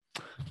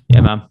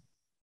 Yeah, man.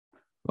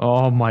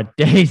 Oh my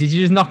days! Did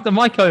you just knock the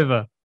mic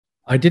over?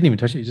 I didn't even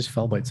touch it. It just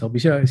fell by itself. You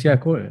see, I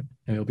caught it.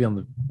 And it'll be on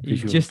the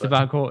visual. You just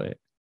about caught it.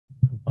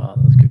 Wow,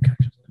 that was a good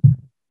catch.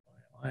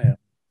 I am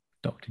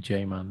Dr.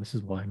 J, man. This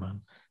is why,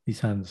 man. These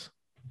hands.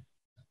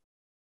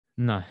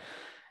 No.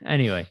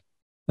 Anyway,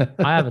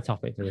 I have a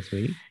topic for this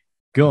week.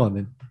 Go on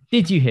then.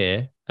 Did you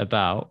hear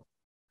about?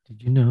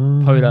 Did you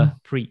know Polar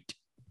Preet,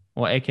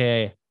 or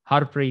AKA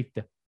Harpreet,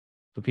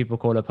 but people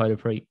call her Polar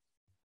Preet?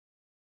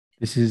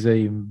 This is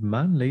a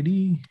man,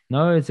 lady?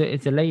 No, it's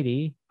a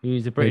lady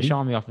who's a British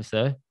Army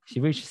officer. She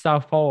reached the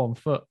South Pole on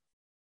foot.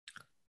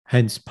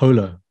 Hence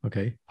Polar.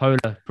 Okay.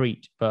 Polar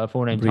Preet, but her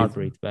full name's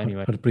Harpreet. But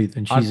anyway, Harpreet,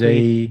 and she's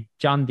a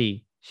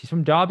Jandi. She's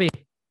from Derby.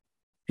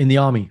 In the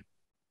army.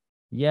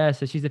 Yeah,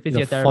 so she's a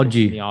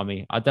physiotherapist in the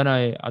army. I don't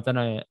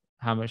know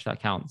how much that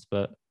counts,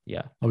 but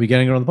yeah. Are we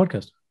getting her on the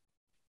podcast?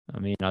 I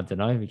mean, I don't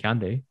know. We can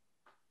do.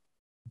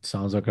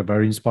 Sounds like a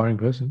very inspiring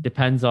person. It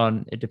depends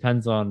on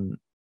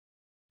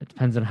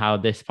how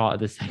this part of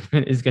the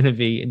segment is going to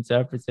be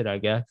interpreted, I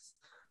guess.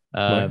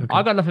 Right, okay.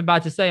 I got nothing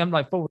bad to say. I'm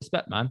like, full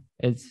respect, man.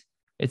 It's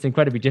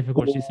incredibly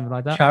difficult to do something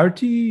like that.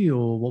 Charity,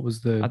 or what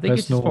was the? I think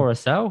it's just for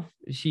herself.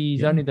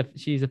 She's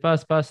the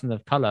first person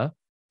of color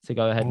to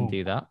go ahead and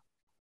do that.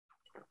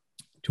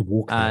 To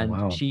walk there, and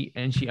wow. she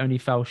only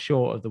fell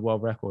short of the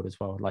world record as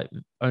well, like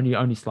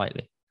only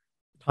slightly.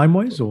 Time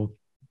wise, or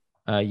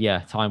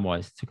time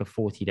wise, it took her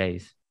 40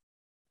 days.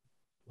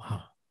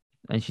 Wow.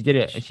 And she did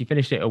it, and she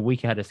finished it a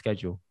week ahead of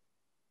schedule.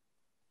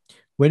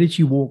 Where did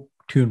she walk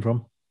to and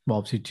from? Well,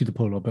 obviously to the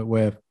polar, but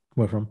where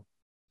from?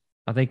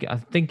 I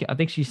think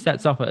she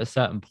sets off at a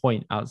certain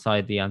point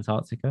outside the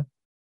Antarctica.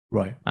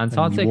 Right.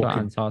 Antarctica or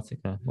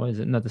Antarctica? What is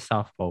it? No, the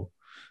South Pole.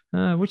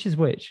 Which is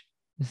which?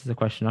 This is a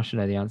question I should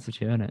know the answer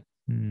to, isn't it?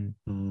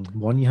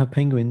 One you have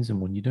penguins and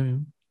one you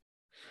don't.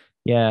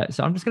 Yeah,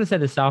 so I'm just going to say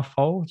the South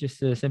Pole just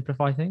to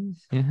simplify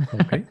things. Yeah.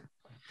 Okay.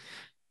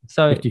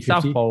 So 50-50.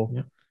 South Pole,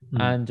 yeah.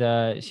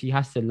 And she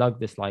has to lug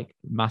this like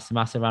massive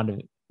amount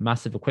of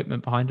massive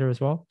equipment behind her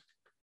as well,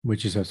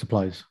 which is her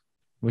supplies.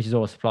 Which is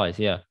all supplies,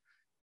 yeah.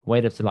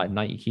 Weighed up to like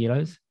 90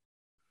 kilos.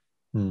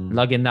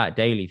 Lugging that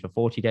daily for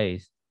 40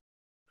 days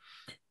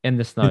in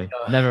the snow,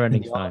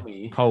 never-ending snow,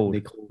 army, cold,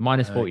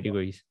 minus 40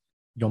 degrees.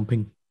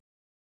 Yomping.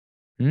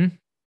 In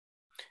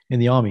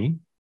the army,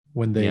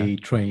 when they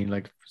train,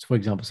 like for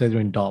example, say they're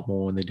in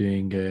Dartmoor and they're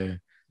doing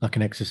like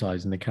an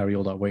exercise and they carry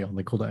all that weight on,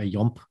 they call that a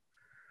yomp.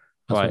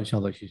 That's what it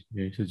sounds like. She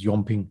says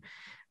yomping.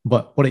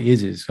 But what it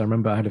is I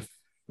remember I had a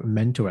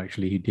mentor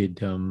actually who did.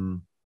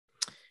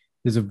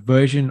 There's a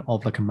version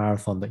of like a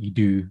marathon that you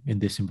do in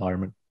this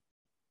environment,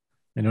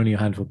 and only a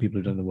handful of people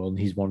have done it in the world, and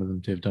he's one of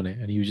them to have done it.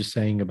 And he was just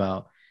saying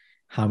about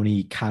how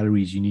many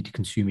calories you need to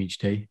consume each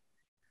day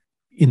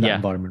in that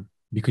environment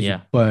because you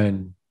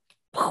burn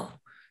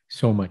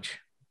so much.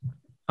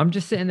 I'm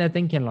just sitting there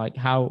thinking like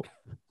how.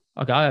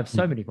 Okay, I have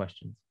so many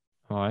questions.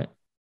 All right.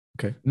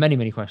 Okay.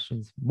 Many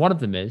questions. One of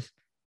them is.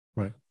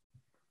 Right.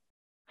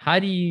 How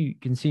do you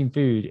consume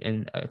food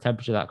in a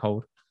temperature that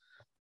cold?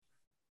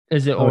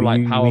 Is it all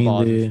like power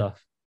bars and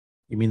stuff?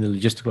 You mean the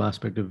logistical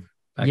aspect of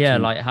actually... Yeah,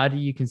 like how do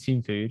you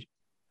consume food?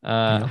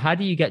 How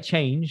do you get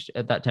changed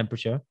at that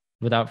temperature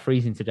without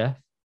freezing to death?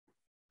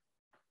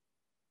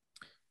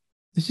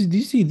 This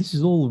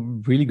is all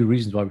really good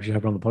reasons why we should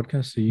have her on the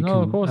podcast. So you can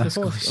of course.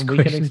 And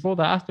we can explore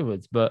that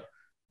afterwards. But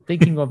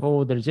thinking of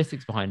all the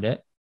logistics behind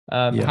it,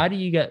 how do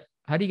you get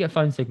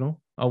phone signal?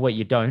 Oh wait,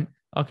 you don't.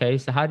 Okay,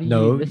 so how do you?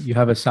 No, you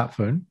have a sat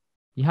phone.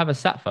 You have a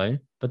sat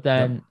phone, but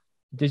then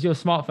does your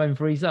smartphone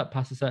freeze up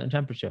past a certain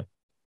temperature?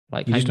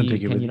 Like you just don't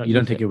take it with you. You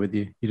don't take it with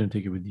you. You don't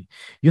take it with you.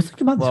 You're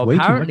thinking about this way too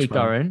much. Apparently,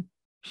 Goran,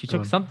 she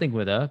took something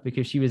with her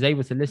because she was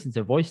able to listen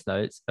to voice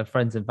notes of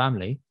friends and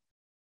family,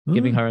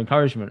 giving her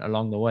encouragement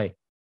along the way.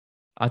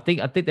 I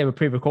think they were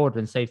pre-recorded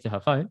and saved to her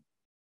phone.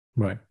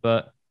 Right.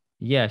 But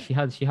yeah, she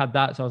had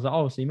that. So I was like,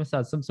 oh, so you must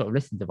have some sort of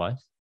listening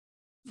device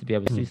to be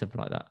able to do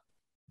something like that.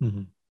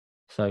 Mm-hmm.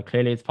 So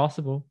clearly it's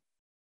possible.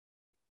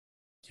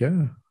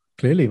 Yeah,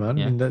 clearly, man.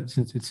 Yeah. I mean, that's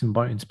it's an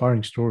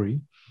inspiring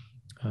story.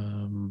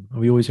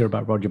 We always hear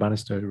about Roger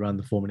Bannister who ran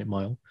the 4 Minute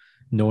Mile.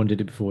 No one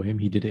did it before him.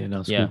 He did it, and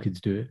our school kids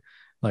do it.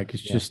 Like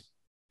it's just,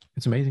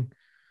 it's amazing.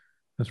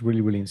 That's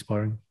really, really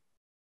inspiring.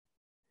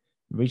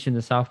 Reaching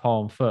the South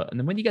Pole on foot, and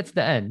then when you get to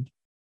the end,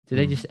 do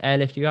they just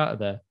airlift you out of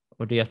there,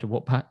 or do you have to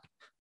walk back?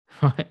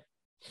 Right.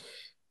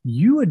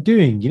 You are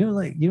doing,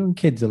 like,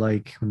 kids are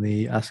like when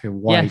they ask her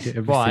why Yes, to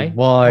everything.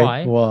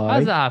 why? Why? How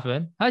does that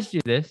happen? How did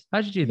you do this?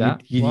 How did you do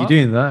that? You're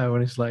doing that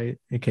when it's like,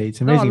 okay,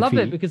 it's amazing. No, I love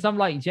it because I'm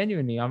like,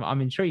 genuinely,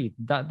 I'm intrigued.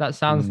 That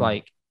sounds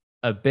like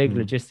a big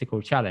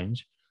logistical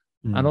challenge.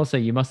 And also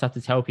you must have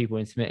to tell people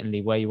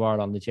intermittently where you are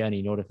along the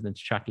journey in order for them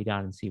to track you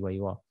down and see where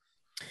you are.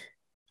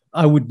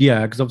 I would,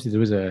 because obviously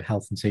there is a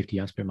health and safety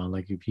aspect, man.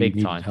 Like if you big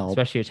need time, help,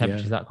 especially if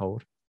temperature's that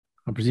cold.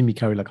 I presume you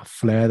carry like a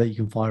flare that you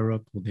can fire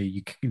up, or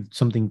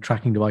something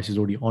tracking device is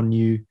already on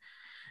you.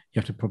 You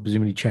have to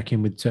presumably check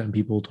in with certain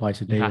people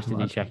twice a day. You have to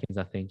do check-ins,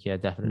 I think. Yeah,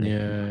 definitely. Yeah,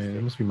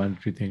 there must be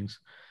mandatory things.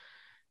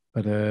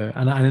 But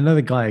and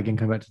another guy, again,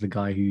 coming back to the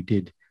guy who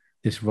did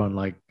this run,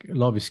 like a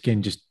lot of his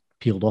skin just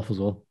peeled off as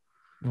well.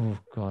 Oh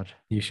God!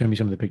 You show me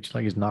some of the pictures,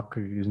 like his neck,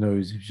 his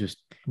nose, it's just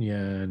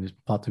and his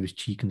parts of his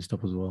cheek and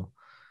stuff as well.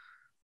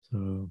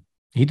 So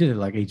he did it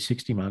like age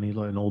 60, man. He's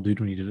like an old dude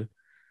when he did it.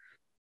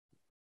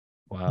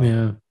 Wow.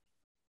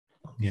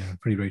 Yeah,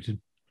 pretty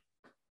rated.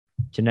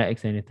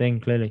 Genetics ain't a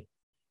thing, clearly.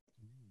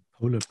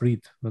 Polar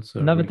breed. That's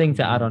another really thing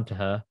to add on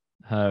to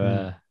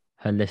her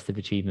list of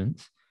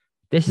achievements.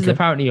 This is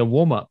apparently a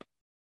warm-up.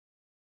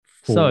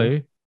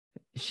 So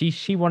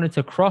she wanted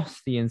to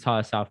cross the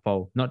entire South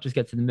Pole, not just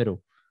get to the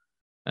middle.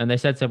 And they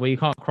said, well, you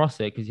can't cross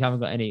it because you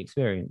haven't got any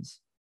experience.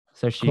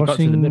 So she got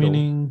to the middle.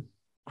 Meaning...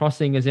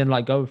 Crossing as in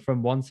like go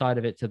from one side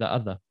of it to the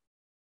other.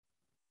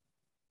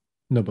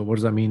 No, but what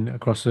does that mean?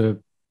 Across a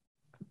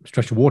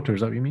stretch of water, is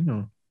that what you mean?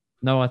 Or?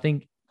 No, I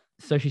think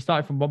so. She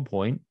started from one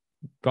point,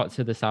 got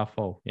to the South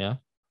Pole, yeah?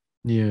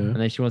 Yeah. And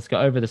then she wants to go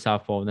over the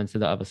South Pole and then to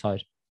the other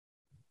side.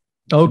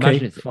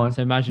 Okay, fine.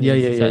 So imagine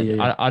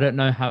I don't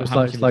know how it's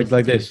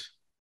like this.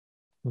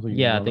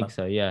 Yeah, I think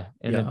so. Yeah,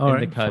 in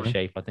the curve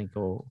shape, I think,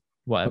 or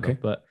whatever. Okay.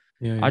 But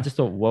I just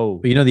thought, whoa.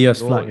 But the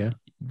Earth's flat, yeah.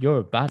 You're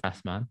a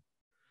badass, man.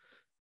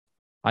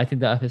 I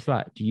think the Earth is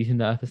flat. Do you think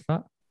the Earth is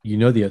flat?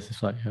 The Earth is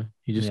flat, yeah.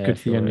 You just go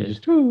to the end, you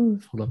just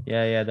hold up.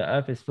 Yeah. The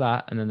Earth is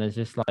flat, and then there's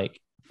just like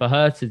for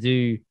her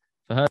to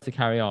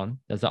carry on.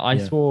 There's an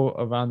ice wall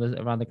around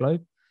the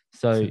globe.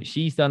 So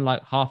she's done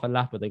like half a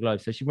lap of the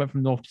globe. So she went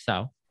from north to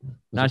south.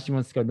 Now she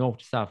wants to go north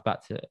to south,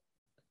 back to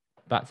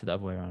the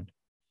other way around.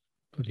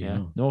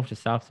 North to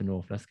south to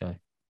north. Let's go.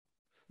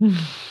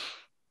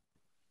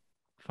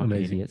 Fucking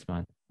idiots,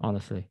 man.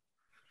 Honestly,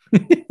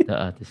 the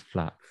Earth is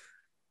flat.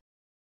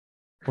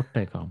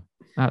 Pottekam.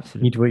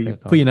 Absolutely.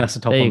 Put your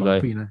NASA top there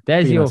on. You go.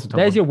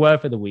 There's your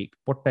word for the week.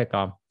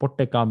 Pottekam.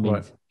 Pottekam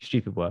means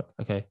stupid work.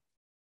 Okay.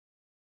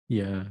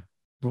 Yeah.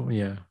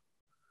 Yeah.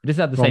 It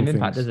doesn't have the same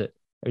impact, does it?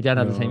 It doesn't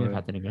have the same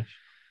impact in English.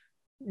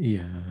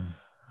 Yeah.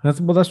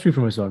 That's true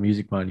for most of our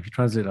music, man. If you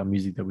translate our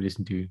music that we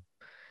listen to,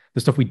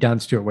 the stuff we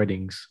dance to at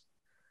weddings.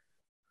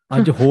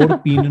 Translate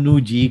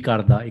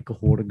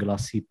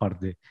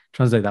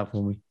that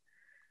for me.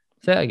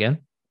 Say that again.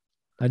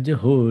 Right, so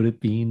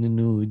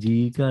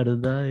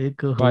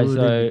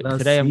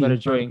today I'm going to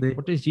drink.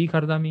 What does G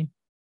karda mean?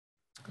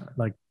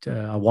 Like,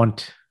 I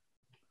want.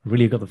 I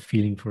really got the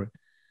feeling for it.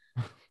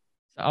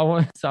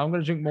 So I'm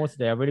going to drink more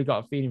today. I really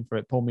got a feeling for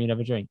it. Pour me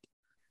another drink.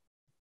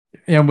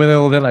 Yeah, and with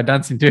all that like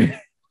dancing too.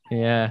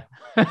 Yeah.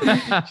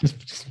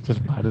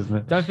 just bad, isn't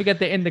it? Don't forget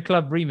the In the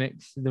Club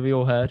remix that we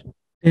all heard.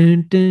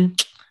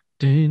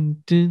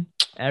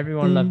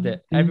 Everyone loved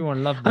it.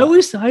 Everyone loved it.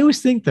 I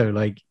always think though,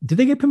 like, did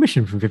they get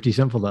permission from 50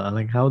 Cent for that?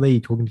 Like, how are they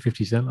talking to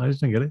 50 Cent? I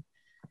just don't get it.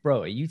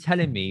 Bro, are you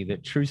telling me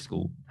that True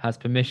School has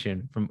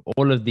permission from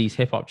all of these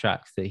hip hop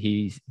tracks that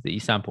he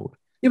sampled?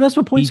 Yeah, but that's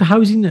my point. So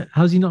how's he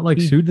not like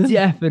sued them?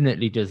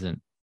 Definitely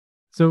doesn't.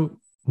 So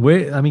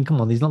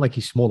come on, he's not like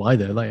he's small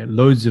either. Like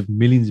loads of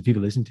millions of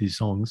people listen to his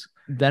songs.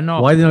 They're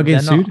not. Why are they not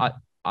getting sued?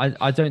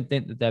 I don't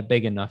think that they're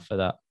big enough for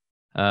that.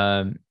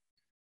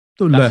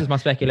 That's just my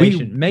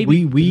speculation.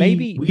 Maybe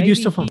we do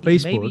stuff on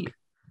Facebook.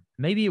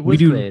 Maybe it was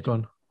cleared.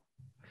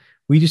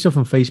 We do stuff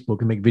on Facebook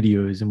and make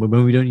videos, and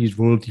when we don't use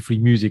royalty-free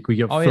music, we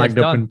get flagged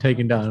up and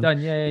taken down. It's done.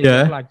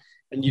 Yeah.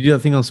 And you do that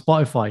thing on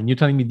Spotify, and you're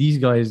telling me these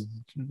guys,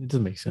 it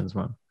doesn't make sense,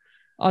 man.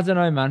 I don't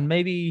know, man.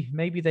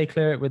 Maybe they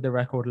clear it with the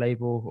record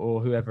label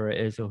or whoever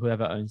it is, or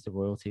whoever owns the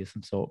royalty of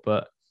some sort.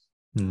 But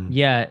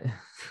yeah,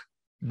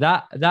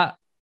 that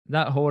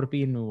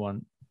Horbino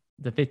one,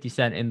 the 50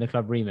 Cent In the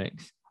Club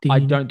remix, I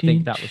don't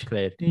think that was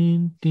cleared.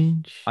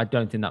 I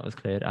don't think that was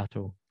cleared at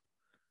all.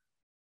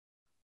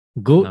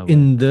 Go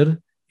in there.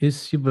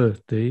 It's your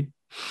birthday.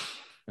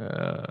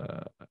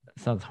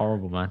 Sounds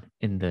horrible, man.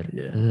 In there.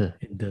 Yeah.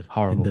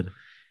 Horrible.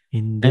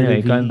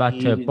 Anyway, going back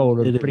to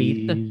Polar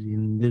Breed.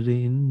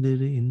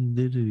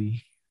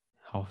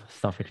 Oh,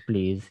 stop it,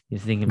 please. You're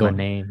singing Go my on.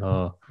 name.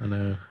 Oh, I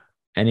know.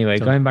 anyway,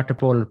 Tell me. going back to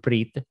Paul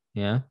Preet.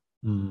 Yeah.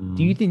 Do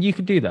you Mm, think you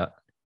could do that?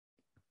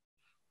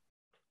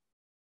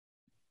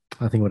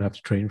 I think I would have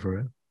to train for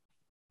it.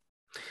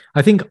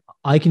 I think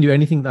I can do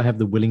anything that I have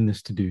the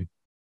willingness to do,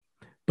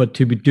 but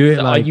do it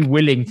So are you like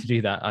willing to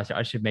do that?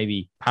 I should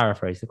maybe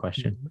paraphrase the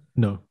question.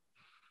 no,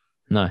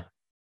 No.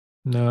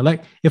 no.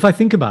 Like if I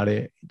think about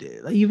it,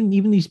 like, even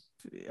these,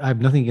 I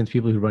have nothing against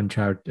people who run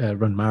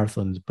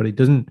marathons, but it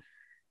doesn't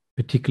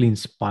particularly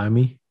inspire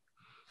me.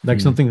 Like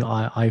Hmm. something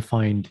that I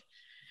find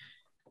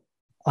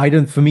I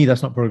don't. For me,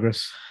 that's not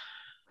progress.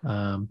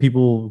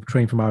 People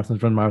train for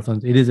marathons, run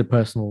marathons. It is a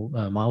personal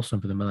milestone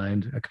for them,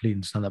 and I completely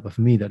understand that. But for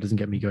me, that doesn't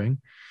get me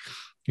going.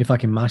 If I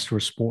can master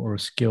a sport or a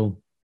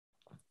skill,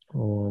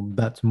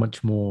 that's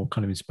much more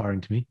kind of inspiring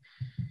to me.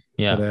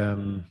 Yeah.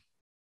 But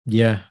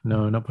yeah,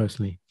 no, not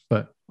personally.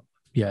 But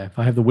yeah, if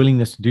I have the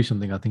willingness to do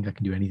something, I think I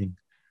can do anything.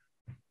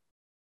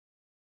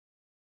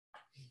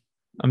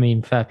 I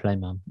mean, fair play,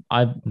 man.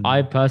 I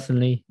Mm.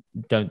 personally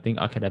don't think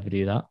I could ever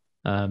do that.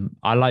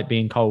 I like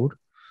being cold,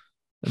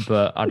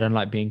 but I don't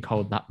like being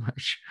cold that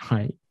much.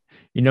 Right?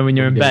 You know, when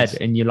you're Long in bed days.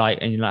 and you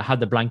like have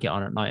the blanket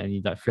on at night and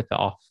you like flip it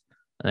off,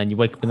 and then you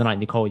wake up in the night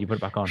and you're cold, you put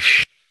it back on.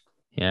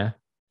 Yeah.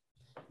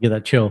 Get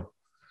that chill.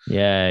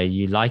 Yeah,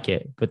 you like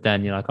it, but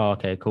then you're like, oh,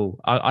 okay, cool.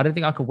 I don't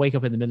think I could wake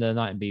up in the middle of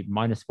the night and be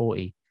minus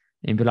 40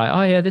 and be like,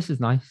 oh yeah, this is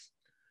nice.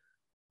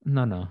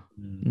 No, no,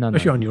 no,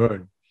 Especially no. on your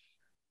own.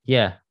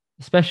 Yeah,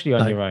 especially on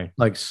Like your own.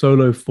 like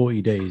solo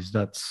 40 days.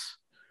 That's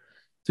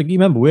so you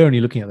remember we're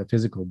only looking at the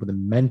physical, but the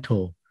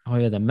mental Oh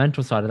yeah, the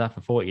mental side of that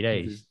for 40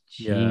 days.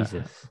 yeah,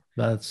 Jesus.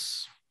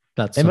 that's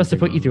that's They must have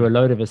something, put you through a man.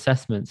 load of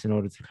assessments in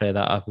order to clear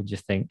that up and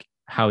just think,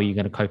 how are you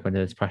going to cope under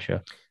this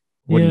pressure?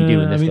 What do you do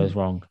when Yeah, I this goes mean,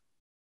 wrong?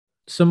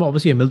 some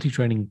obviously a military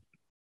training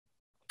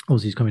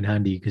obviously is come in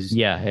handy because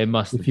Yeah, it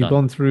must if have you've done.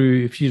 gone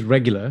through, if she's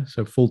regular,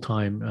 so full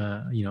time,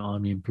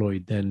 army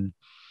employed, then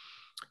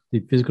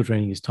the physical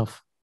training is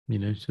tough,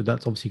 so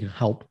that's obviously going to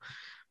help,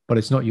 but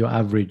it's not your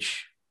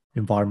average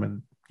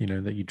environment,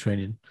 that you train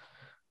in.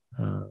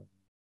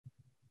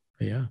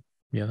 But yeah,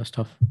 yeah, that's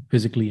tough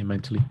physically and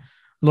mentally.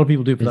 A lot of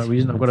people do it for that Physically,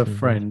 reason. I've got a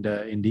mentally, indeed.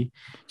 friend, Indy. Do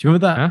you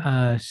remember that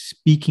Huh?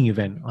 speaking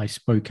event I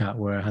spoke at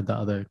where I had that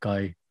other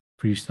guy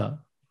produce that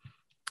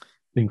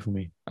thing for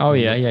me? Oh,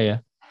 And yeah, yeah, yeah.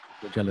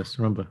 you're jealous,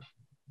 remember?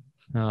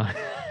 Oh.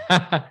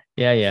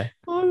 Yeah, yeah.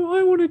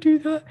 I want to do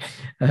that.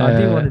 I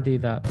do want to do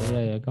that, but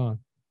yeah, yeah, go on.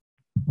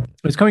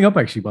 It's coming up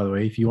actually, by the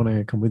way, if you want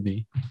to come with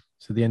me.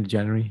 So the end of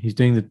January, he's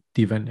doing the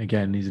event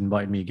again. He's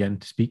invited me again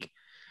to speak.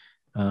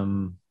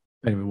 Um,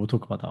 anyway, we'll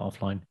talk about that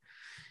offline.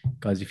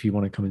 Guys, if you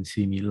want to come and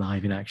see me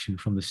live in action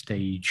from the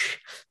stage,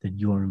 then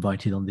you are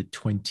invited on the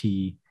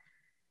 24th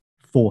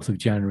of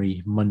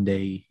January,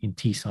 Monday in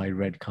Teesside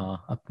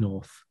Redcar up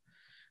north,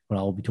 where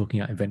I'll be talking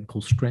at an event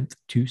called Strength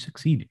to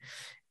Succeed.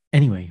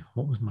 Anyway,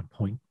 what was my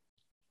point?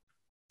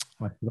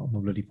 I forgot my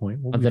bloody point.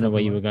 What I were we don't know talking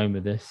where you about? were going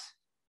with this.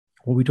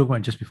 What were we talking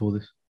about just before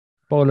this?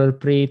 Polar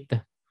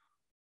Preet,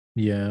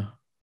 Yeah,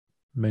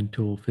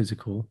 mental,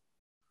 physical.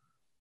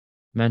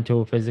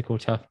 mental, physical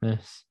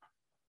toughness,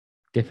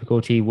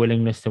 difficulty,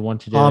 willingness to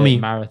want to do it, Army,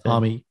 marathon.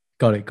 army.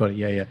 Got it, got it.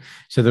 Yeah, yeah.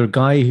 So the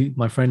guy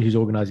my friend who's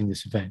organizing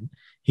this event,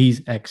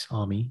 he's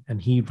ex-army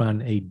and he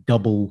ran a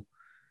double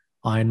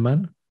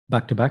Ironman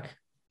back to back,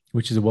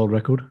 which is a world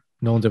record.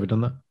 No one's ever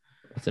done that.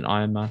 It's an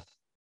Ironman.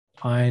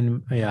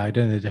 Yeah, I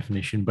don't know the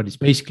definition, but it's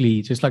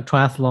basically just like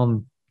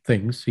triathlon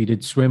things. So he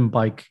did swim,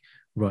 bike,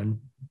 run,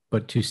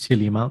 but to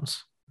silly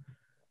amounts.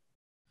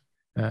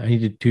 And he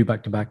did two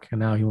back to back, and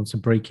now he wants to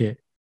break it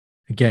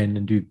again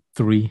and do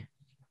three.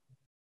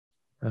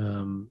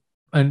 And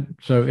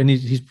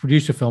he's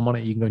produced a film on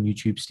it. You can go on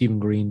YouTube. Stephen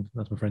Green,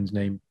 that's my friend's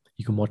name.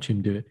 You can watch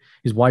him do it.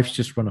 His wife's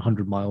just run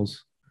 100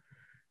 miles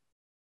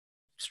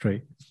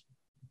straight.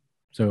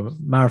 So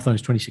marathon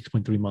is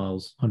 26.3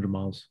 miles, 100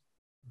 miles.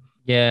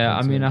 Yeah, I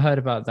And mean, so, I heard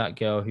about that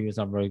girl who was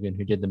on Rogan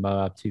who did the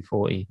Moab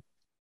 240.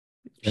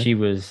 yeah.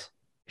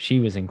 She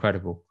was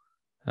incredible.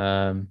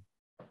 And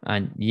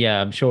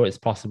yeah, I'm sure it's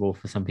possible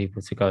for some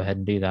people to go ahead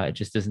and do that. It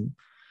just doesn't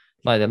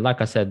like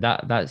I said,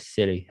 that's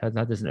silly. That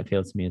doesn't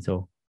appeal to me at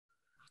all.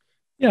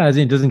 Yeah, as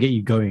in it doesn't get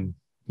you going.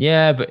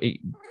 Yeah, but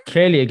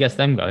clearly it gets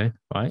them going,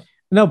 right?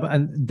 No, but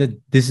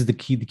this is the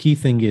key. The key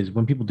thing is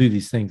when people do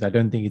these things, I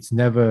don't think it's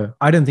enough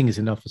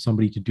for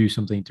somebody to do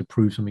something to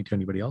prove something to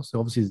anybody else. So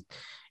obviously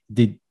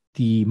the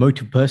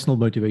personal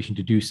motivation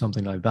to do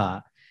something like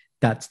that,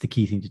 that's the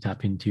key thing to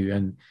tap into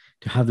and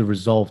to have the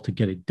resolve to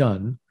get it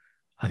done.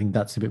 I think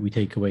that's the bit we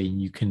take away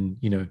and you can,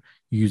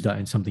 use that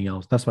in something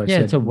else. That's why I Yeah,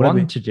 said to whatever.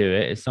 want to do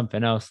it is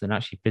something else than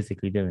actually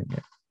physically doing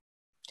it.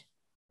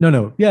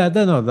 No, yeah,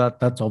 no,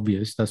 that's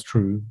obvious. That's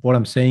true. What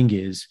I'm saying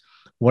is,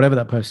 whatever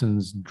that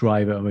person's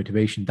driver or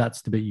motivation,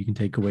 that's the bit you can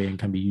take away and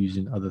can be used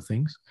in other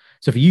things.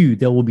 So for you,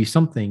 there will be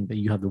something that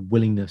you have the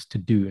willingness to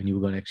do, and you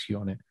will go and execute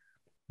on it.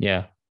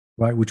 Yeah.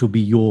 Right, which will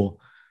be your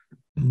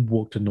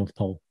walk to the North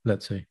Pole,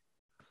 let's say.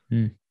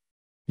 Mm.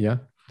 Yeah,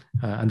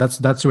 and that's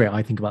the way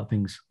I think about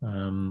things.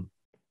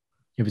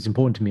 If it's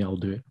important to me, I'll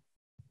do it.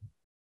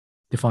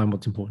 Define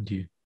what's important to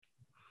you.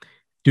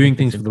 doing If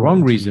things it's for the wrong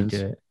important to you, reasons.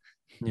 do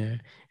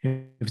it.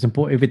 Yeah. If it's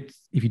important,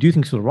 if you do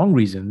things for the wrong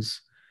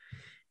reasons,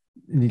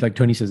 like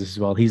Tony says this as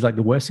well, he's like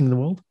the worst thing in the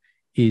world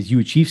is you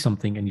achieve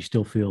something and you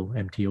still feel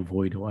empty or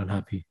void or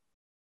unhappy.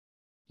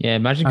 Yeah,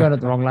 imagine going up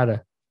the wrong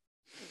ladder.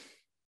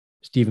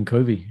 Stephen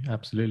Covey,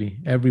 absolutely.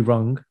 Every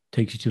rung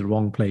takes you to the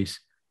wrong place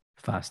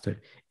faster.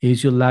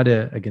 Is your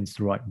ladder against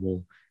the right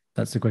wall?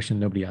 That's the question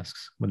nobody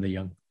asks when they're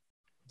young.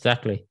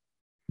 Exactly.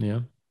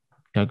 Yeah.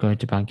 Don't go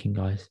into banking,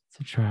 guys. It's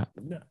a trap.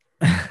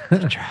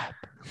 It's a trap.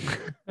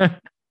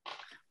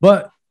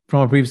 But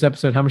from our previous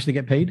episode, how much they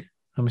get paid?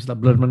 How much is that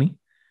blood money?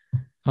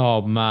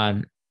 Oh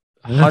man,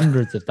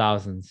 hundreds of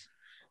thousands.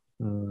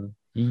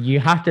 You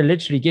have to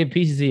literally give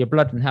pieces of your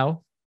blood and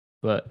health,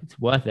 but it's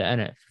worth it, isn't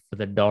it? For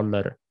the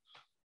dollar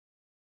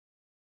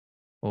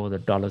or the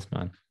dollars,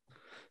 man.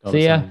 Dollar So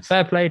yeah, signs.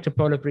 fair play to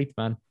Polo Preet,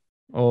 man.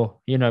 Or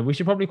we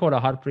should probably call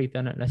it Harpreet,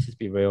 then. Let's just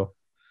be real.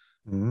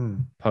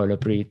 Polo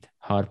Preet,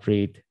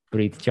 Harpreet,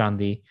 Preet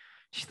Chandi.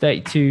 She's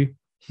 32.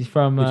 She's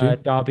from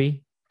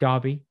Derby,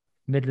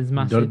 Midlands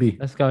Massive. Derby.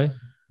 Let's go.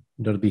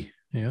 Derby.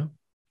 Yeah.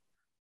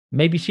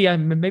 Maybe she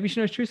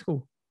knows True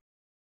School.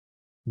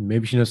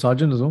 Maybe she knows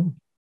Sergeant as well.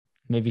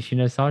 Maybe she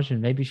knows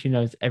Sergeant. Maybe she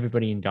knows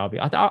everybody in Derby.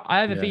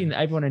 I have a feeling that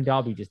everyone in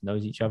Derby just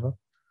knows each other.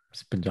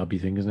 It's a Punjabi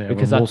thing, isn't it?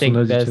 Because I think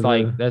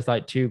there's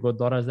like 2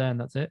 Gurdwaras there, and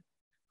that's it.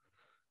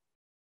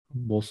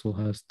 Walsall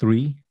has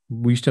 3.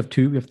 We used to have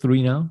 2. We have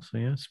 3 now. So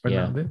yeah, spread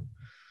out a bit.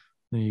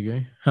 There you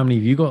go. How many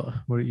have you got?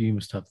 Well, you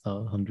must have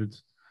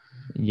hundreds.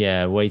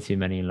 Yeah, way too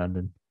many in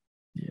London.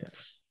 Yeah.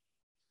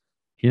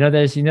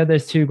 There's 2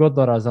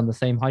 Gurdwaras on the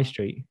same high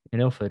street in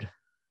Ilford.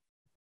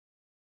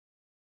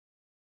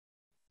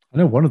 I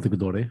know one of the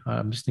Gurdwara.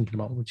 I'm just thinking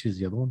about which is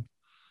the other one.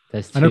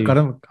 There's 2. I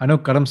know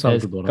Karamsar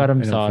Gurdwara.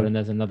 Karamsar, and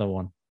there's another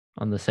one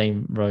on the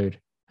same road,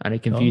 and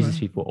it confuses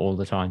people all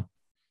the time.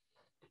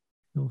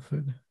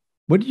 Ilford.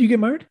 Where did you get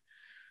married?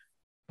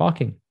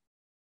 Barking.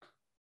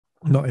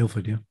 Not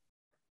Ilford, yeah.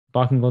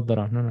 Barking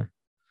Gurdwara, no.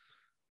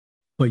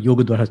 But your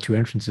Gurdwara has 2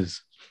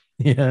 entrances.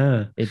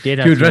 Yeah. It did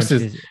have 2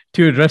 addresses.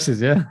 2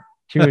 addresses, yeah.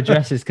 2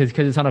 addresses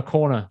because it's on a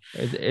corner.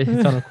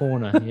 It's on a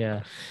corner,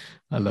 yeah.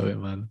 I love it,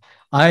 man.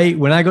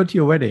 When I go to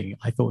your wedding,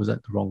 I thought it was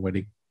at the wrong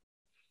wedding.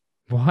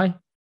 Why?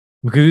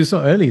 Because it was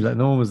so early, like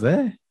no one was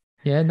there.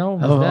 Yeah, no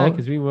one was there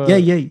because we were.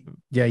 Yeah,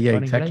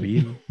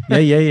 exactly.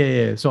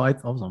 Yeah. So I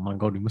was like, oh my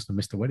god, we must have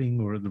missed the wedding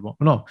or the wrong.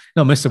 No,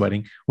 missed the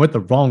wedding. We're at the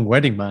wrong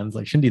wedding, man. It's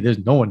like Shindy, there's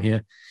no one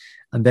here.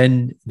 And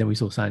then we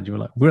saw Sanj. We're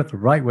like, we're at the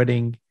right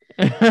wedding.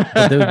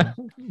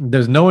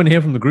 There's no one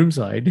here from the groom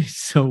side,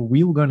 so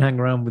we will go and hang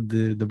around with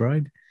the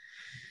bride.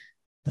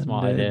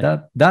 Smart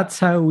idea. That's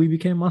how we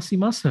became Masi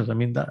Masas. I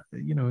mean, that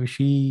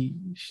she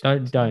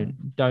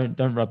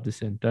don't rub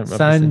this in. Don't rub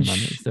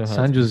this in,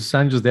 man.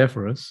 Sanj was there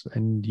for us,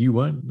 and you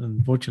weren't.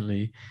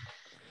 Unfortunately,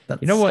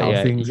 you know what?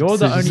 Yeah, you're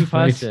the only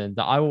person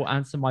that I will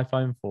answer my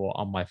phone for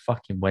on my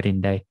fucking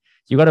wedding day.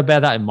 You got to bear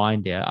that in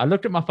mind. Yeah, I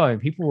looked at my phone.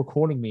 People were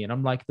calling me, and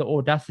I'm like, the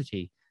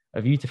audacity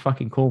of you to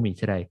fucking call me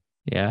today.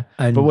 Yeah,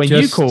 but when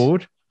you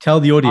called, tell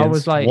the audience. I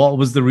was like, what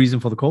was the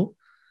reason for the call?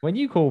 When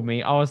you called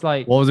me, I was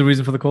like, what was the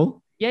reason for the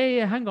call?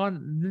 Yeah, hang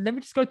on. Let me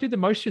just go through the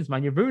motions,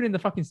 man. You're ruining the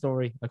fucking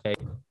story. Okay.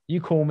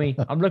 You call me.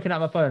 I'm looking at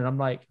my phone and I'm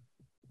like,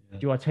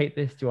 do I take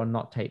this? Do I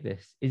not take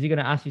this? Is he going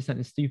to ask you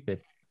something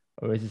stupid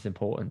or is this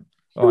important?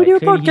 All right.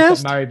 Clearly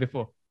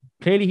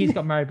he's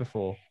got married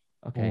before.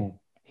 Okay. Oh.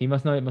 He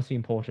must know it must be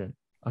important.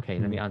 Okay.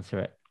 Let me answer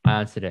it.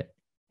 I answered it.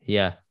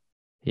 Yeah.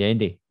 Yeah,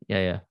 Indy.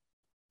 Yeah.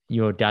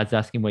 Your dad's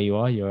asking where you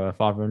are. Your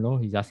father-in-law.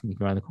 He's asking you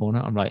around the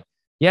corner. I'm like,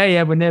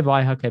 yeah, we're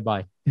nearby. Okay,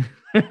 bye.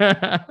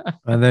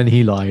 And then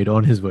he lied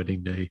on his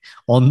wedding day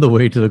on the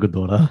way to the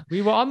Gurdwara.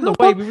 We were on the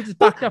way. We were just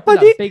backed up in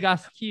that big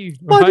ass queue.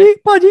 Right? Yeah,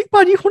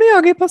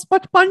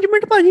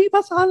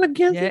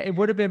 it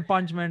would have been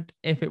punishment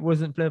if it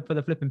wasn't for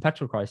the flipping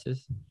petrol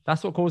crisis.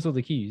 That's what caused all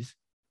the queues.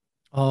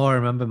 Oh, I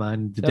remember,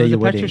 man. There was a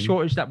petrol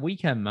shortage that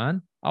weekend,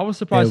 man. I was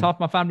surprised half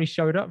my family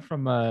showed up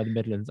from the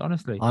Midlands,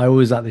 honestly. I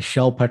was at the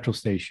Shell petrol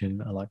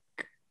station at like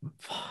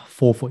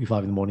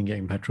 4:45 in the morning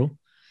getting petrol.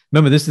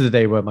 Remember, this is the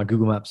day where my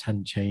Google Maps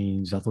hadn't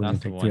changed. I thought it was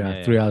going to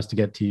take 3 hours to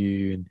get to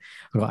you. And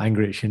I got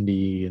angry at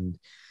Shindy. And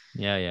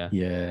yeah,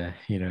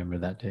 remember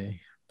that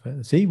day.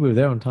 But see, we were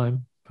there on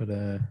time. But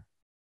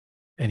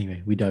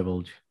anyway, we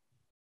divulge.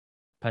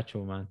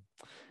 Petrol, man.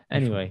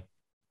 Anyway,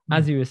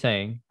 as you were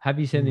saying, have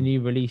you seen the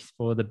new release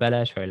for the Bel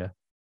Air trailer?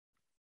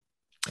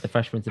 The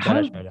Fresh Prince of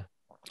Bel Air trailer?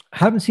 I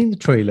haven't seen the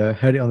trailer.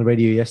 Heard it on the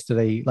radio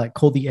yesterday. Like,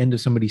 caught the end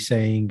of somebody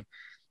saying,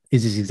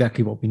 is this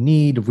exactly what we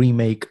need? A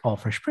remake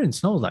of Fresh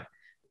Prince? And I was like,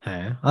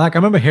 I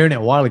remember hearing it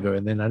a while ago,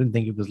 and then I didn't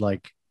think it was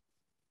like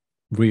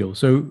real.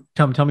 So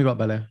tell me about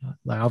Bel Air.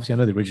 Like, obviously I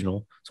know the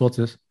original. So what's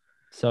this?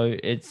 So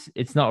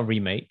it's not a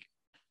remake.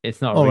 It's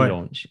not a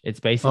relaunch. Right. It's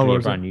basically a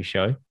brand new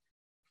show,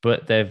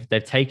 but they've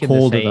taken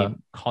the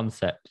same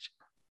concept.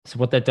 So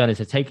what they've done is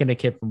they've taken a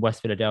kid from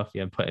West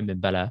Philadelphia and put him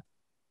in Bel Air,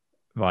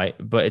 right?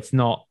 But it's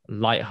not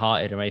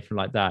lighthearted or anything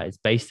like that. It's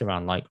based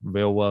around like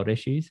real world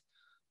issues,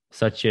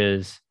 such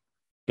as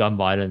gun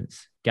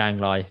violence, gang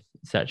life,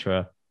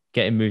 etc.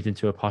 Getting moved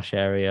into a posh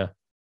area,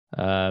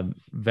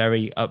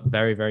 Very,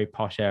 very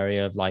posh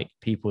area of like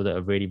people that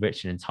are really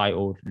rich and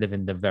entitled,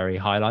 living the very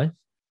high life.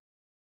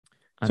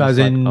 And So it's as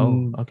like, oh,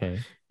 in, okay.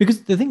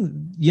 because the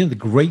thing, the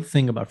great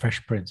thing about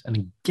Fresh Prince, and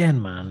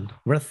again, man,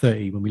 we're at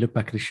 30 when we look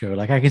back at the show.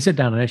 Like I can sit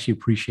down and actually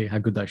appreciate how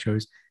good that show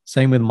is.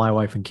 Same with My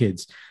Wife and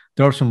Kids.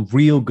 There are some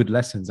real good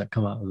lessons that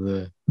come out of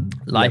the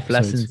Life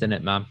episodes. lessons in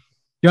it, man.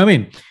 You know what I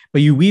mean?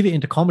 But you weave it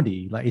into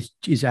comedy, like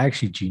it's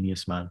actually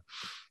genius, man.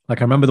 Like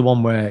I remember the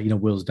one where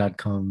Will's dad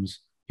comes,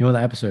 that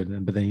episode,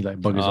 but then he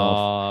like buggers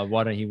off.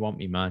 Why don't you want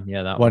me, man?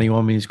 Yeah, that Why one. don't you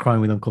want me? He's crying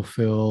with Uncle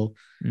Phil.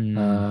 And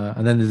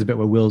then there's a bit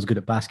where Will's good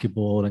at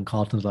basketball, and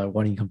Carlton's like,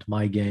 "Why don't you come to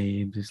my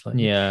games?" It's like,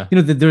 Yeah.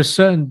 there are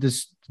certain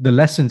the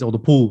lessons or the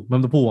pool.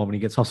 Remember the pool one when he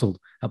gets hustled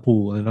at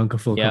pool, and then Uncle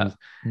Phil comes.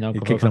 No,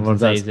 Uncle kicks Phil him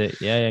comes on and his saves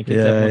ass. it. Yeah, kicks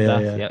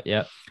everyone's ass. Yeah.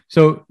 Yeah.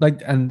 So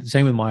like, and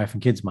same with My Wife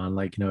and Kids, man.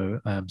 Like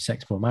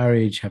sex before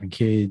marriage, having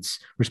kids,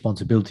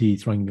 responsibility,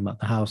 throwing them out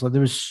the house. Like there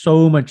was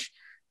so much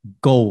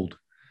gold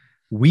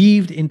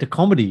weaved into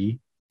comedy,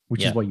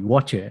 which is why you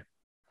watch it.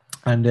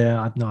 And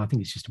I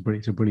think it's just a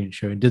brilliant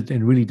show. It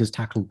really does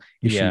tackle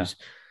issues. Yeah.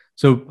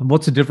 So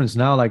what's the difference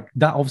now? Like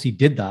that obviously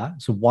did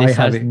that. So why this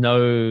have has it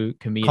no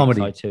comedic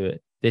comedy side to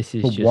it? This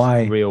is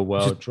just real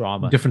world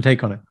drama. Different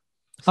take on it.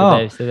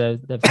 So so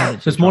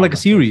it's more like a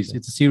series. Basically.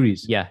 It's a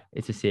series. Yeah,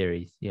 it's a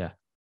series. Yeah.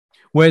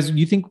 Whereas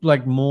you think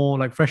like more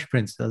like Fresh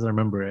Prince, as I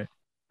remember it,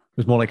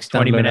 was more like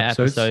standalone 20-minute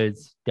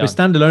episodes. It's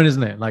standalone,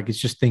 isn't it? Like it's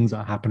just things that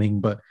are happening,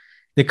 but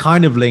they're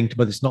kind of linked,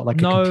 but it's not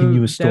like a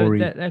continuous story.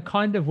 There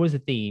kind of was a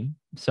theme.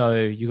 So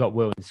you got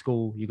Will in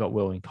school, you got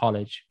Will in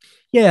college.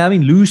 Yeah, I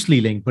mean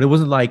loosely linked, but it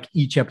wasn't like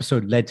each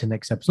episode led to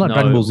next episode. It's not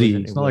Dragon Ball Z.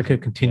 It's not like a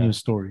continuous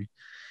story.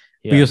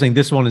 Yeah. But you're saying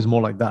this one is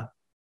more like that.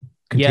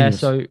 Continuous. Yeah.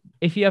 So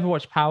if you ever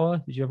watch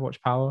Power, did you ever watch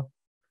Power?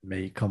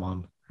 Mate, come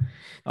on.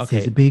 Okay.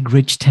 It's a big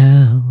rich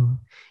town.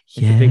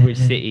 It's a big rich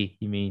city.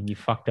 You mean you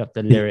fucked up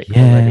the lyric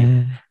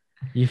already?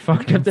 You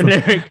fucked up the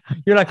lyric.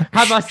 You're like,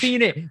 have I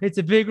seen it? It's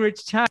a big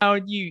rich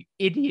town, you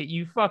idiot.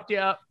 You fucked it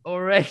up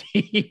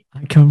already.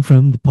 I come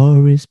from the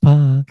poorest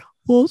part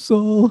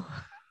also.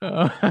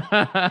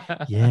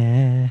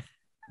 Yeah.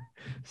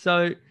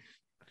 So,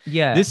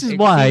 yeah. This is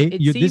why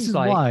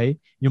why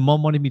your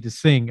mom wanted me to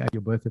sing at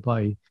your birthday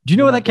party. Do you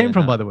know where that came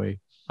from, by the way?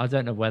 I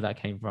don't know where that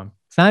came from.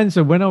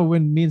 So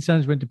when me and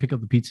Sans went to pick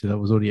up the pizza that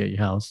was already at your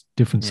house,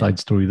 different side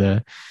story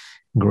there.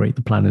 Great,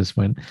 the planners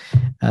went.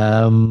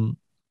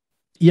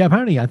 Yeah,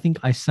 apparently I think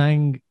I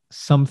sang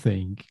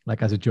something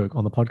like as a joke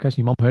on the podcast.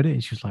 Your mom heard it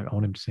and she was like, I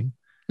want him to sing.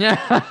 Yeah.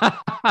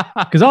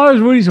 Because I was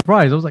really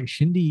surprised. I was like,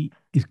 Shindy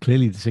is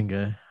clearly the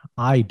singer.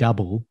 I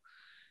dabble.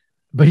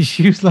 But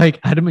she was like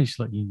adamant. She's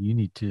like, you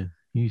need to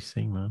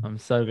sing, man. I'm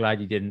so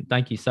glad you didn't.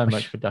 Thank you so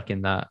much for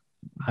ducking that.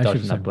 I should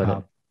have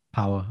sung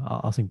Power.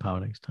 I'll sing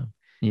Power next time.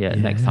 Yeah,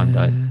 next time,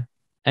 don't.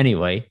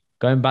 Anyway,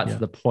 going back to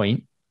the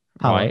point,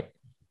 Power. Right?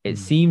 It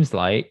seems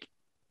like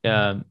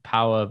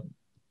Power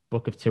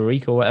Book of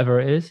Tariq or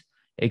whatever it is,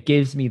 it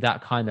gives me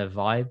that kind of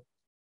vibe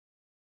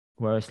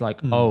where it's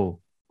like, oh,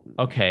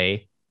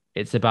 okay,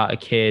 it's about a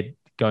kid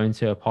going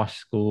to a posh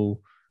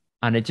school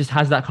and it just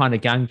has that kind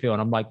of gang feel.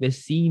 And I'm like,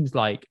 this seems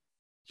like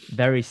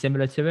very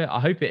similar to it. I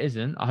hope it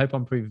isn't. I hope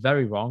I'm proved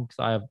very wrong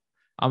because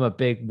I'm a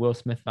big Will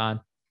Smith fan.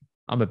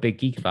 I'm a big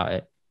geek about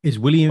it. Is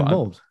Willie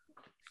involved?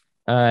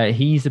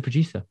 He's the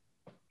producer.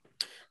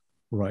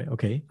 Right.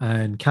 Okay.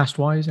 And cast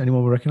wise,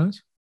 anyone will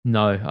recognize?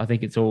 No, I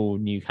think it's all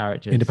new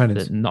characters.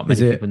 Independence. That not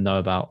many people know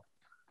about.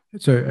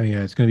 So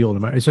yeah, it's going to be all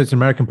American. So it's an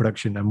American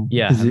production.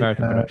 American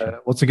production.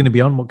 What's it going to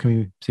be on? What can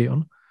we see it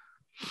on?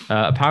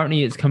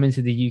 Apparently, it's coming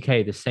to the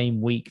UK the same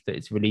week that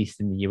it's released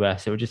in the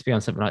US. It would just be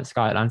on something like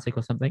Sky Atlantic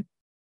or something.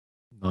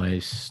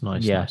 Nice.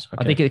 Yeah, nice. Okay.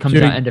 I think it comes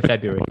out end of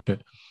February.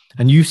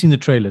 And you've seen the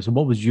trailer. So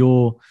what was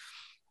your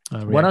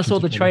when I saw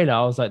the trailer,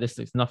 I was like, this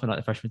looks nothing like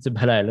the Fresh Prince of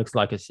Bel-Air. It looks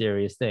like a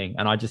serious thing.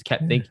 And I just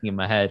kept thinking in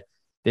my head,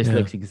 this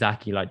looks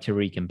exactly like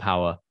Tariq in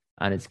Power.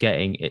 And it's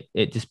getting,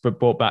 it just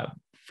brought back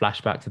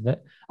flashbacks of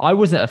it. I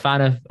wasn't a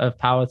fan of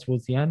Power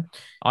towards the end.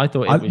 I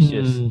thought it was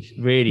just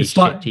really shit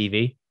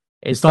TV.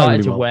 It started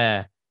really to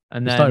wear.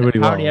 And then really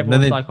apparently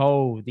everyone's like,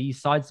 oh,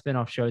 these side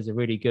spin-off shows are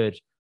really good.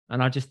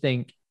 And I just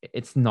think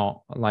it's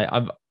not. Like,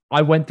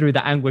 I went through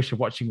the anguish of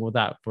watching all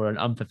that for an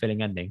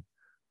unfulfilling ending.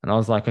 And I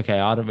was like, okay,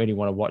 I don't really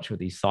want to watch all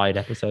these side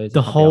episodes.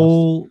 The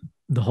whole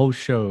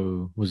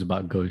show was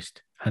about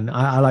Ghost. And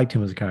I liked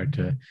him as a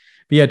character.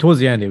 But yeah, towards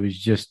the end, it was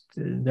just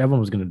everyone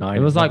was going to die. It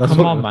was like,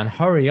 come on, man,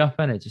 hurry up,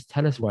 innit? Just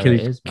tell us where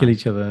it is. Kill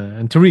each other.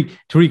 And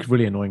Tariq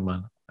really annoying,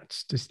 man.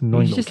 It's just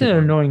annoying. He's just an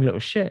annoying little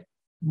shit.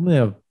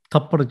 Yeah,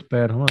 top of the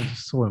bed. I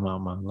just saw him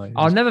out, man. Like,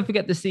 I'll never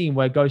forget the scene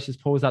where Ghost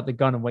just pulls out the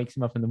gun and wakes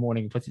him up in the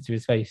morning and puts it to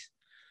his face.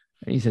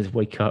 And he says,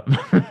 "Wake up."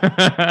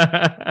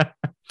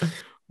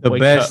 The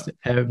best.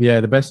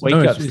 Wake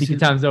up. Sleepy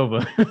time's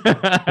over.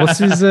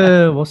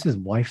 What's his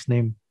wife's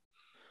name?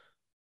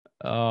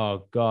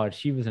 Oh God,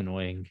 she was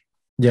annoying.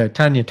 Yeah,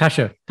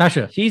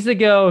 Tasha. She's the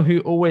girl who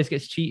always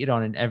gets cheated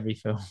on in every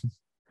film.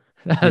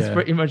 That's Yeah.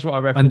 pretty much what I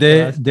And reference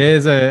it as.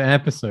 there's an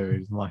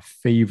episode, my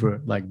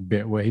favorite like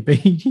bit where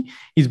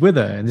he's with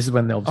her, and this is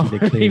when obviously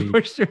they He clearly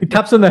pushed her he in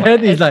taps on the head.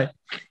 And he's forehead.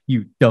 like,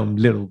 "You dumb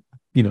little,"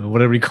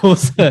 whatever he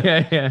calls her.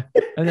 Yeah, yeah.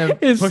 And then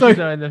It's pushes so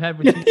her in the head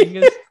with two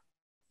fingers.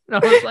 And I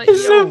was like,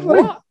 it's yo, so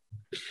funny. what?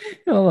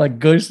 Like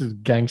Ghost is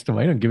gangster,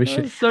 man. I don't give a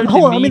shit. That's so And the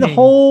whole, I mean,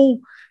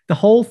 demeaning. the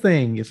whole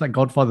thing. It's like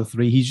Godfather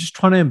 3. He's just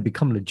trying to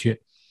become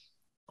legit.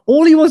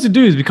 All he wants to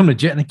do is become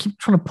legit, and they keep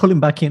trying to pull him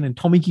back in. And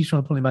Tommy keeps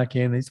trying to pull him back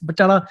in. And he's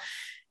Bachala,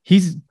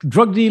 he's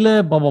drug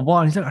dealer, blah blah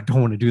blah. And he's like, I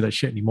don't want to do that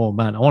shit anymore,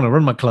 man. I want to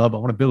run my club. I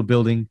want to build a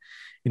building,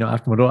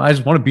 after my door. I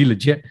just want to be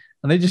legit.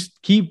 And they just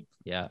keep,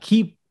 you know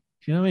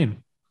what I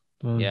mean?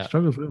 Yeah.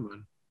 Struggle through,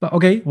 man. But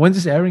okay, when's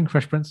this airing?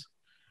 Fresh Prince?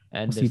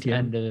 End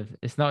CTM? of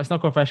it's not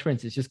called Fresh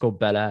Prince, it's just called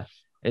Bel Air.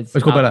 It's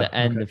called out Bel Air. the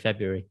end Okay. of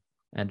February.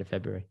 End of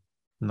February.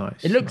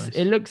 Nice. It looks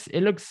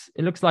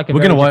like a We're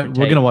very gonna watch. different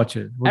We're take. gonna watch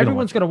it.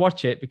 Everyone's gonna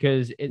watch it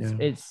because it's Yeah.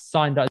 it's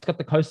signed up. It's got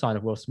the co-sign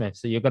of Will Smith,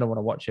 so you're gonna want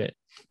to watch it.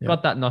 It's Yeah.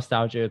 got that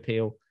nostalgia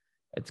appeal.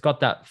 It's got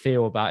that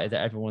feel about it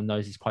that everyone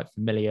knows is quite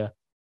familiar.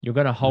 You're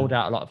gonna hold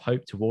out a lot of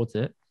hope towards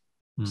it.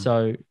 Mm.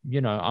 So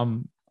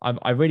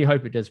I really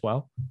hope it does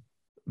well,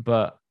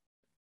 but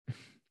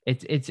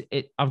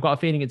I've got a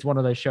feeling it's one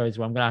of those shows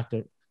where I'm gonna have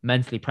to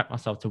mentally prep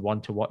myself to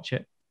want to watch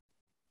it.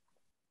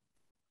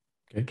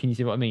 Okay. Can you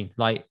see what I mean?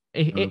 Like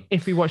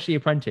if we watch The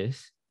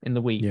Apprentice in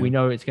the week, we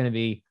know it's going to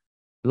be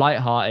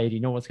lighthearted. You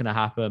know what's going to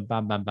happen.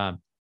 Bam, bam,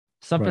 bam.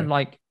 Something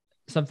like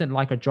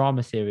a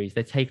drama series.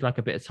 They take like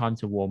a bit of time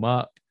to warm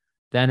up.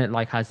 Then it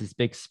like has this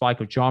big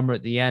spike of drama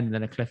at the end, and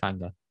then a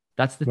cliffhanger.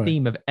 That's the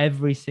theme of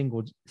every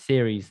single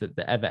series that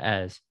ever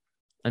airs.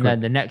 And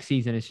then the next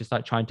season is just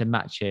like trying to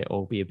match it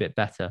or be a bit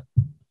better.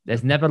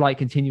 There's never like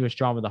continuous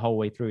drama the whole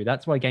way through.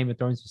 That's why Game of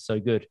Thrones was so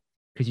good,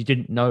 because you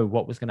didn't know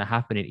what was going to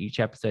happen in each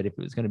episode, if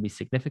it was going to be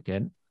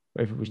significant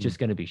or if it was just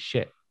going to be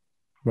shit.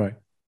 Right.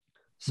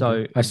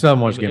 So I still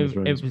haven't watched Game of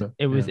Thrones.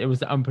 It was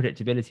the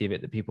unpredictability of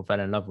it that people fell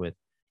in love with.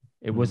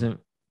 It wasn't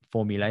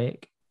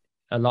formulaic.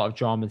 A lot of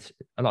dramas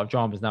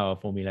now are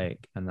formulaic,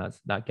 and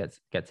that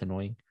gets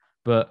annoying.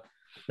 But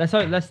let's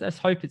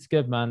hope it's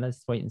good, man.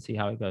 Let's wait and see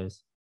how it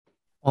goes.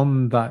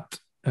 On that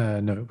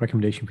note,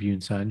 recommendation for you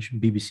and Sanj,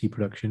 BBC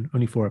production,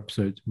 only 4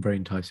 episodes, very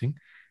enticing.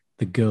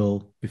 The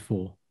Girl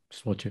Before,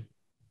 just watch it.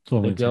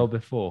 The Girl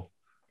Before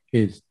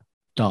is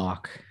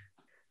dark.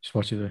 Just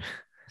watch it.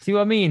 See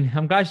what I mean?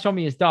 I'm glad you told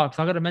me it's dark,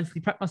 so I got to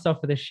mentally prep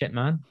myself for this shit,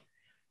 man.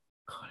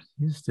 God,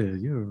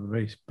 you're a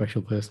very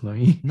special person,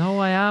 aren't you? No,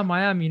 I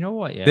am. You know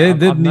what? Yeah.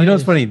 You know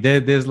what's funny?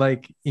 There's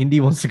like Indy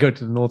wants to go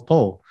to the North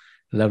Pole.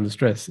 Level of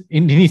stress.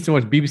 Indy needs to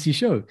watch BBC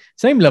show.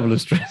 Same level of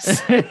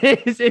stress.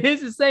 It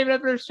is the same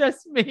level of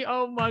stress for me.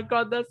 Oh my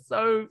god, that's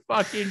so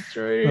fucking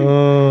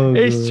true.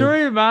 It's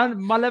true,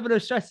 man. My level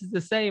of stress is the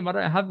same. I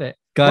don't have it.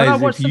 Guys, when I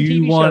watch some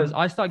TV shows,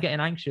 I start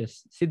getting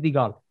anxious. Sidney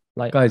Gal.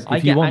 Like, guys,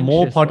 if you want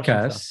more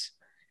podcasts,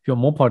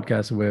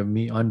 where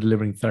I'm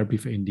delivering therapy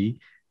for Indy,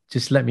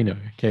 just let me know,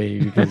 okay?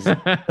 Because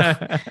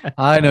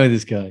I know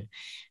this guy.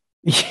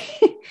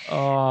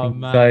 Oh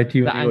man,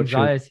 the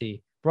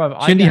anxiety. Bro,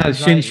 Shindy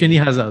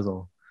has that as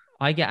well.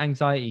 I get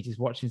anxiety just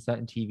watching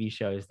certain TV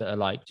shows that are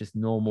like just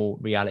normal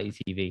reality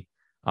TV.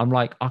 I'm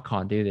like, I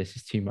can't do this.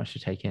 It's too much to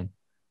take in.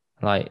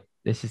 Like,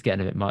 this is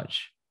getting a bit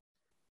much.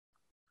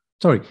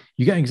 Sorry,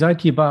 you get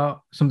anxiety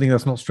about something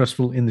that's not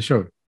stressful in the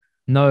show?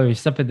 No,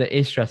 something that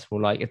is stressful.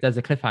 Like, if there's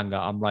a cliffhanger,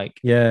 I'm like,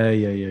 yeah.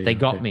 They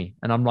got me.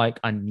 And I'm like,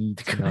 I need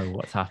to know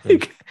what's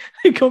happened.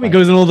 They got me.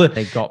 Goes on all the.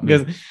 They got me.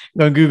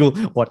 Go on Google.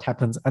 What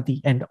happens at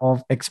the end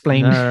of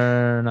Explained?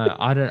 No.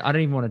 I don't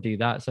even want to do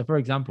that. So, for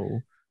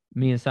example,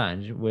 me and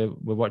Sanj, we're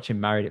watching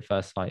Married at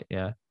First Sight,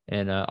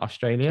 in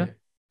Australia,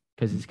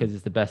 because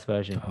it's the best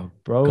version. Oh,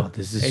 bro. God,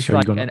 this is show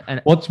like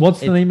what's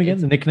the name again?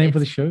 The nickname for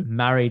the show?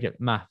 Married at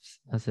Maths.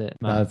 That's it.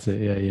 That's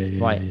it. Yeah.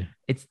 Right. Yeah.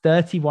 It's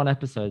 31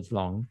 episodes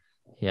long.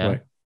 Yeah.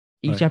 Right.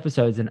 Each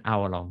episode's an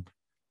hour long.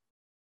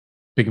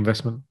 Big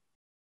investment.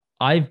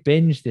 I've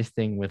binged this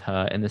thing with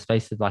her in the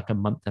space of like a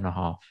month and a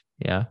half.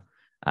 Yeah.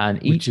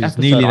 And each is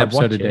episode nearly an I'd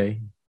episode watch a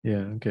day. Yeah.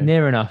 Okay.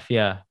 Near enough.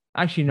 Yeah.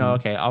 Actually, no.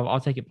 Okay. I'll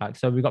take it back.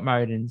 So we got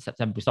married in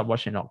September. We started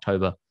watching it in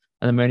October.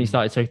 And then we only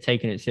started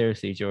taking it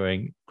seriously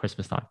during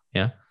Christmas time.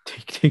 Yeah.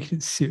 Taking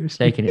it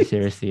seriously. Taking it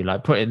seriously.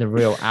 Like putting the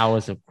real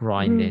hours of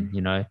grinding,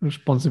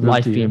 Responsibility.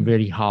 Life being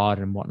really hard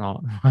and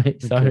whatnot.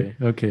 Right. So,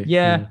 okay.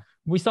 Yeah.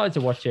 We started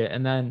to watch it,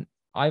 and then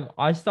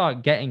I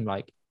start getting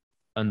like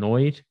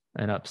annoyed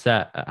and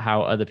upset at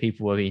how other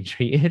people were being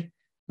treated.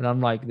 And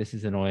I'm like, this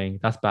is annoying.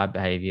 That's bad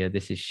behavior.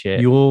 This is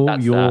shit.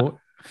 You're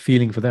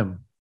feeling for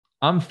them.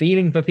 I'm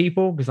feeling for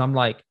people because I'm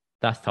like,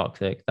 that's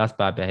toxic. That's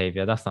bad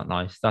behavior. That's not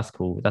nice. That's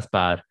cool. That's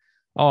bad.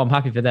 Oh, I'm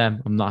happy for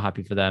them. I'm not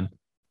happy for them.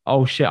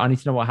 Oh shit, I need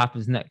to know what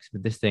happens next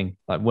with this thing.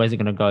 Like, where's it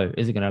gonna go?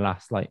 Is it gonna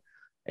last? Like,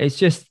 it's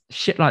just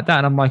shit like that.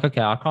 And I'm like, okay,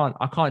 I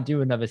can't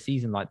do another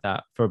season like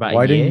that for about a year.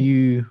 Why don't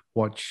you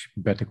watch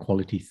better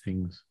quality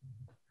things?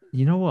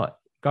 You know what?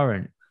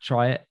 Goran,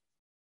 try it.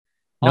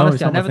 No,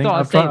 honestly, I never thought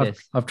I'd say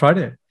this. I've tried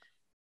it.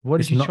 What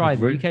did you try?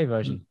 The very- UK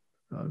version?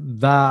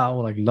 that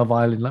or like Love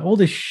Island, like all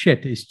this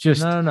shit is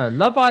just No, no, no.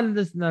 Love Island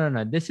is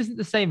no. This isn't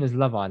the same as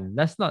Love Island.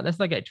 Let's not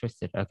get it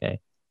twisted. Okay,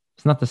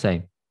 it's not the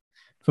same.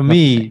 for Not the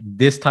me, same.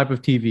 this type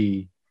of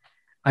TV.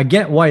 I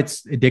get why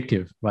it's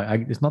addictive,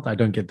 right? It's not that I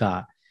don't get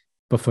that,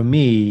 but for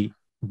me,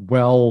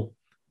 well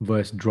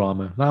versed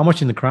drama. Like I'm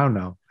watching The Crown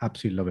now.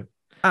 Absolutely love it.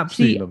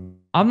 Absolutely See, love it.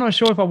 I'm not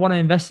sure if I want to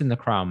invest in The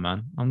Crown,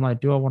 man. I'm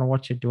like, do I want to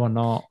watch it? Do I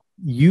not?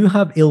 You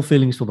have ill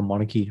feelings for the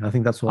monarchy. I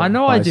think that's I what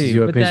know I biases do,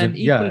 your but then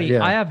opinion. Yeah, equally,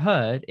 I yeah. have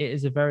heard it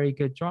is a very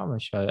good drama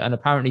show, and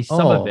apparently Oh,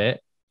 some of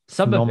it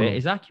phenomenal.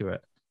 is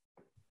accurate.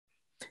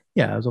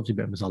 Yeah, it was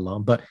obviously a bit of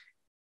Mazallah, but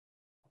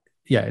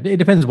yeah, it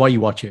depends why you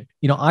watch it.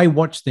 I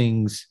watch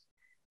things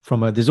from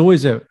there's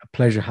always a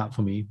pleasure hat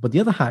for me, but the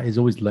other hat is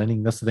always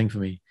learning. That's the thing for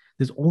me.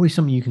 There's always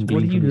something you can So what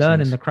glean do you from these learn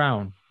in things. The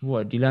Crown?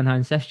 What do you learn how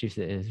incestuous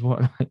it is?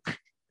 What?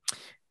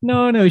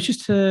 No, no, it's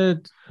just give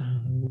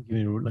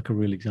me like a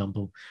real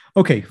example.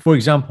 Okay, for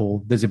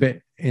example, there's a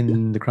bit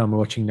in The Crown we're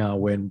watching now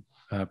when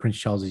Prince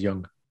Charles is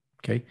young.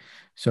 Okay,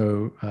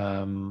 so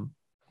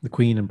the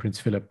Queen and Prince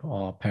Philip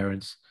are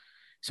parents.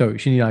 So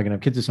Shinny and I are gonna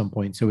have kids at some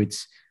point. So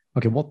it's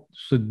okay. So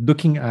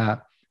looking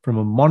at from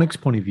a monarch's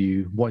point of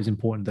view, what is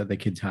important that their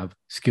kids have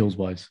skills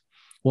wise?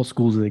 What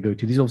schools do they go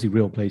to? These are obviously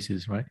real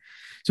places, right?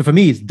 So for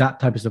me, it's that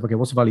type of stuff. Okay,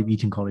 what's the value of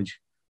Eton College?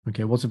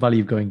 Okay, what's the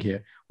value of going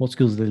here? What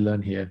skills do they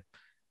learn here?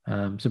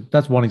 So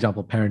that's one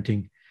example of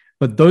parenting.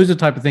 But those are the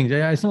type of things.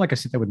 It's not like I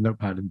sit there with a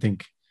notepad and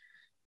think,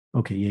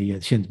 okay, yeah,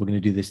 Shins, we're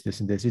going to do this, this,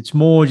 and this. It's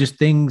more just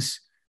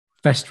things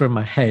fester in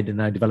my head and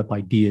I develop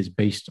ideas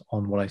based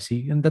on what I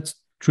see. And that's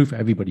true for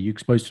everybody. You're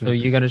exposed So to,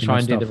 you're going to try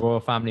and do the stuff. royal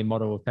family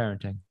model of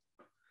parenting?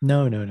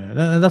 No,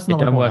 that's It not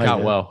my don't point work out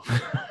either. well.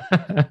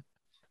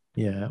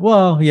 Yeah.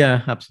 Well,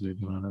 yeah,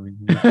 absolutely, man. I mean,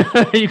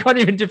 You can't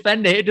even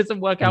defend it. It doesn't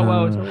work out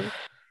well at no, all. it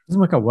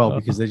doesn't work out well Oh.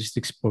 because they're just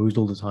exposed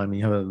all the time and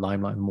you have a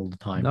limelight on them all the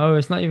time. No,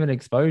 it's not even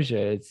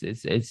exposure.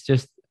 It's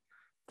just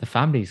the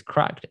family's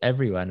cracked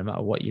everywhere, no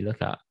matter what you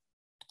look at.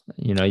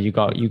 You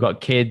got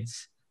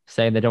kids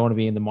saying they don't want to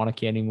be in the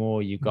monarchy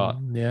anymore. You've got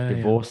Yeah, yeah.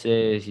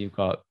 divorces. You've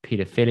got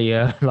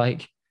pedophilia.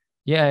 Like,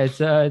 yeah,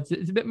 it's a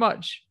bit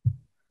much.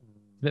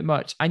 It's a bit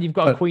much. And you've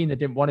got a But queen that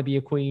didn't want to be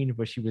a queen,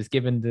 but she was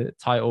given the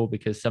title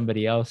because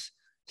somebody else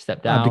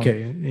stepped down.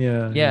 abdicating. Yeah,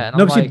 yeah. Yeah, and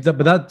No, I'm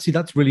but see,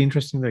 like, that's really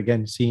interesting.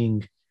 Again,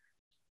 seeing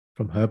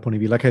from her point of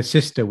view, like her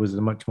sister was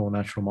a much more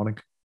natural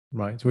monarch,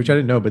 right? So which I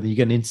didn't know, but then you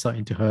get an insight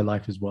into her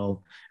life as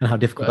well and how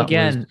difficult but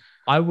that was. again,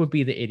 I would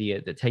be the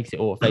idiot that takes it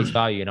all at face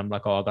value, and I'm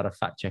like, oh, I got to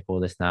fact check all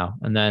this now,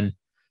 and then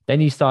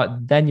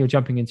you're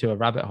jumping into a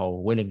rabbit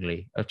hole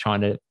willingly of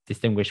trying to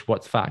distinguish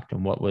what's fact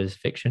and what was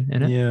fiction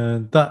in it. Yeah,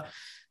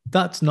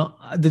 that's not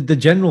the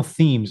general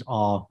themes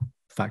are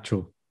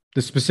factual.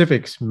 The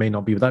specifics may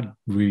not be, but that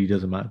really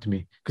doesn't matter to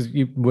me because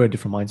we're a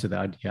different mindset.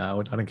 I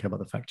don't care about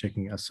the fact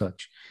checking as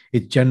such.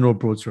 It's general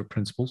broad stroke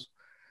principles.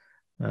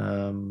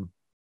 But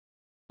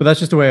that's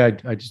just the way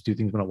I just do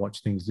things when I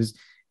watch things.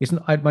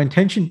 My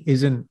intention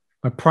isn't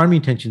my primary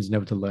intention is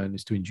never to learn,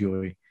 is to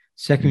enjoy.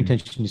 Second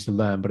intention is to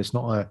learn, but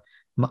I'm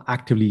not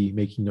actively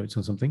making notes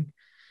on something.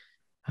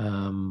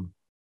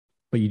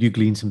 But you do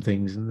glean some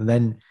things, and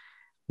then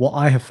what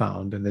I have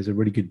found, and there's a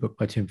really good book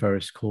by Tim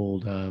Ferriss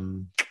called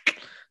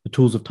The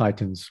Tools of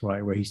Titans,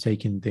 right, where he's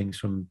taken things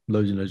from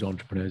loads and loads of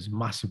entrepreneurs,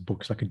 massive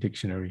books like a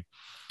dictionary,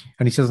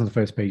 and he says on the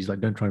first page, he's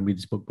like, don't try and read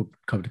this book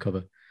cover to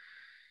cover.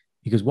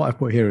 Because what I've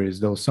put here is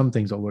there are some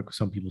things that work for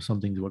some people, some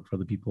things that work for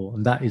other people.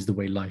 And that is the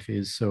way life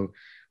is. So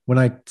when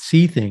I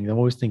see things, I'm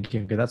always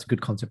thinking, okay, that's a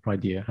good concept or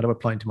idea. How do I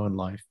apply it to my own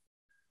life?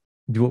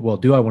 Do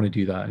I want to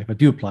do that? And if I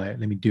do apply it,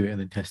 let me do it and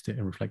then test it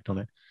and reflect on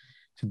it.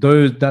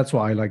 So that's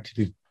what I like to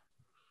do.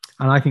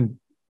 And I think,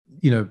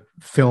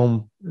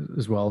 film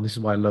as well. And this is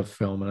why I love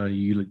film. And I know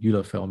you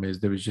love film it's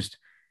just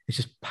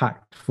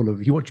packed full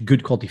of, if you watch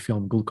good quality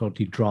film, good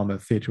quality drama,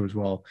 theater as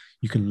well,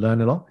 you can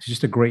learn a lot. It's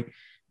just a great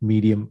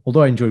medium.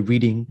 Although I enjoy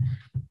reading,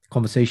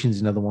 conversations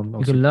is another one.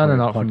 You can learn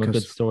a lot from a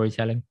good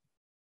storytelling.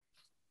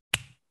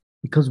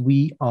 Because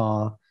we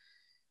are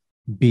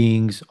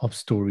beings of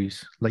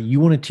stories. Like you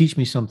want to teach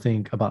me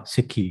something about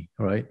Sikhi,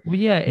 right? Well,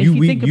 yeah, if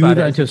you think about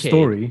it into a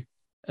story.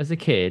 As a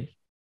kid,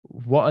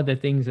 what are the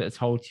things that are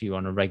told to you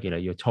on a regular?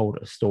 You're told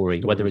a story,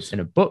 whether it's in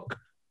a book,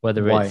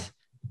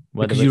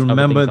 because you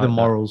remember the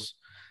morals.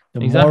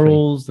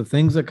 Morals, the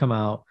things that come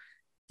out.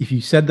 If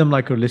you said them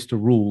like a list of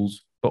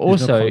rules, but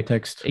also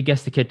context. It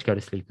gets the kid to go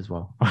to sleep as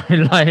well.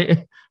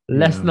 Like,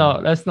 let's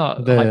not. That's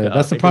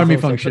the primary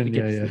function.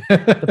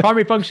 The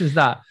primary function is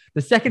that.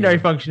 The secondary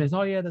function is,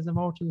 oh yeah, there's a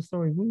moral to the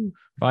story, woo,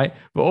 right?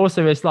 But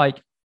also, it's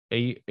like, are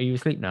you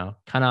asleep now?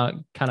 Can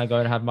I go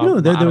and have my? No,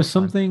 there was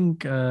something.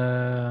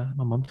 My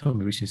mom told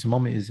me recently. So,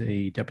 mom is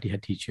a deputy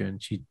head teacher,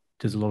 and she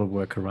does a lot of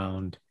work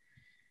around.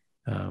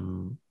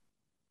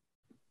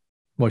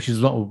 She does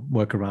a lot of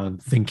work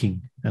around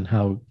thinking and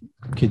how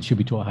kids should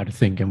be taught how to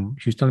think. And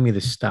she was telling me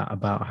this stat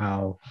about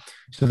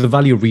so the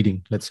value of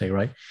reading, let's say,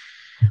 right?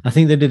 I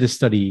think they did a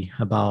study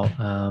about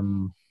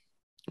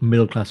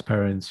middle-class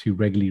parents who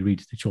regularly read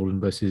to the children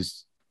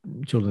versus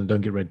children that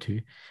don't get read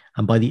to.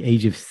 And by the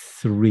age of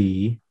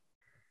 3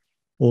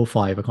 or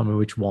 5, I can't remember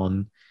which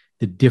one,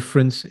 the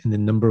difference in the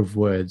number of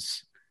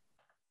words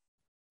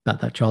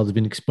that child has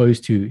been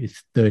exposed to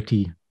is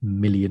 30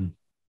 million.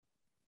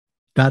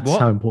 That's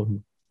What? how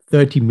important.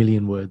 30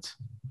 million words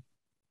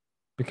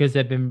Because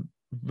they've been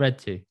read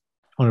to.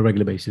 on a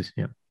regular basis.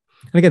 Yeah.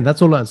 And again,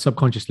 that's all at a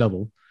subconscious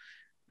level.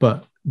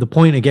 But the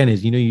point again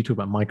is, you talk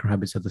about micro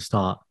habits at the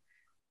start,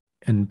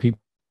 and people,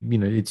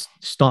 it's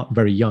start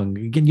very young.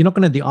 Again, you're not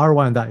going to, the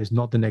ROI on that is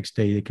not the next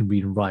day they can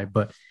read and write,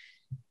 but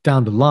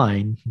down the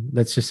line,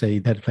 let's just say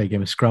they had to play a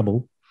game of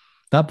Scrabble.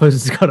 That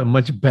person's got a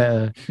much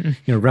better,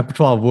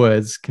 repertoire of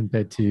words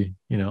compared to,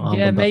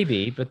 Yeah,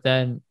 maybe. But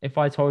then if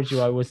I told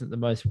you I wasn't the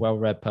most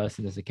well-read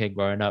person as a kid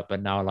growing up,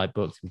 but now I like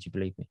books, would you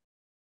believe me?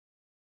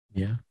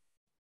 Yeah.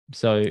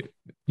 So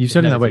you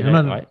said it that way.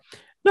 Right?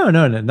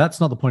 No. That's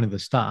not the point of the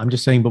start. I'm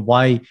just saying, but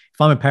why, if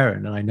I'm a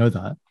parent and I know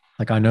that,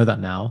 like I know that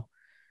now,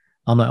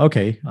 I'm like,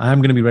 okay, I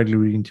am going to be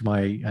regularly reading to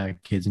my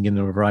kids and giving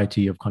them a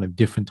variety of kind of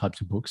different types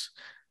of books,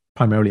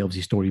 primarily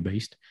obviously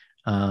story-based.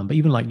 But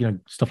even like,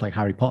 stuff like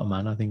Harry Potter,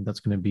 man, I think that's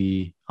going to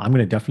be, I'm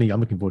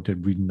looking forward to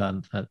reading that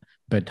at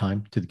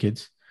bedtime to the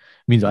kids. It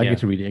means I get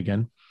to read it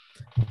again.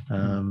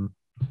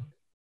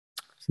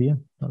 So yeah,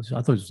 I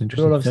thought it was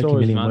interesting. 30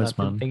 stories, million words,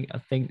 man. I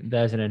think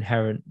there's an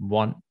inherent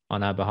want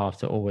on our behalf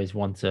to always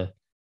want to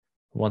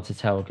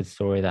tell a good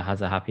story that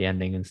has a happy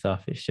ending and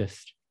stuff. It's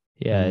just,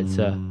 it's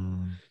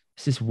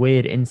this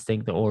weird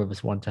instinct that all of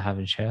us want to have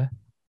and share.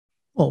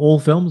 Well, all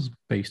films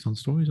based on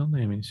stories, aren't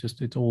they? I mean,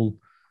 it's all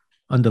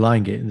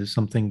underlying it, and there's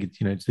something,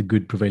 it's the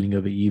good prevailing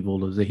over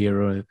evil, as the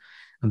hero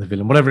and the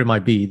villain, whatever it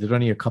might be. There's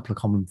only a couple of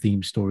common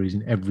theme stories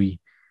in every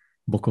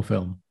book or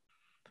film,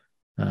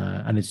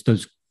 and it's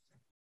those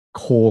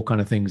core kind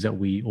of things that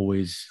we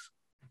always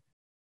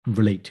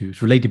relate to. It's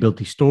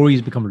relatability.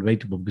 Stories become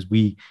relatable because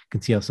we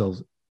can see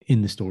ourselves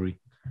in the story,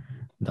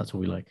 and that's what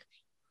we like,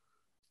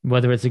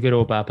 whether it's a good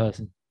or bad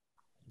person.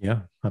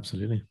 Yeah,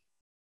 absolutely.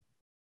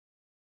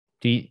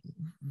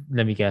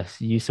 Let me guess,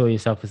 you saw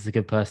yourself as a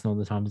good person all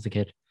the time as a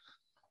kid?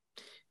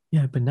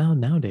 Yeah, but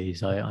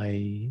nowadays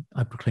I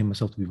proclaim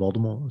myself to be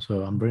Voldemort,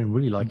 so I'm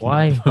really liking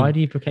Why? Why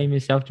do you proclaim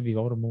yourself to be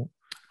Voldemort?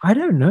 I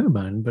don't know,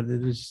 man, but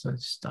it's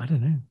I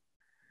don't know.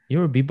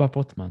 You're a Bebop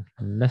Ottoman.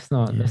 Let's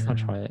not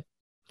try it.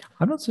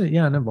 I'm not saying,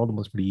 I know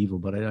Voldemort's pretty evil,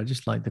 but I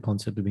just like the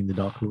concept of being the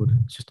Dark Lord.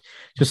 It's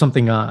just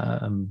something at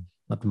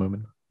the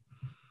moment.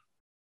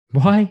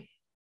 Why?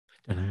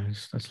 I don't know.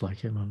 I just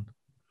like it, man.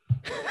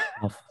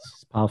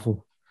 It's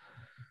powerful.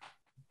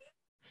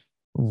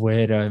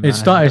 Weirdo, man. It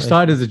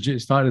started as a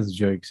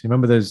joke. So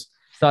remember, there's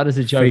started as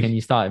a joke, and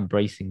you start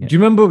embracing it. Do you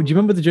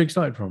remember the joke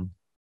started from?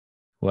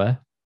 Where?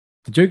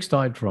 The joke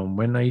started from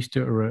when I used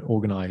to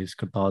organize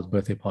Qatar's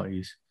birthday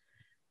parties,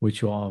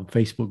 which are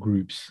Facebook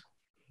groups.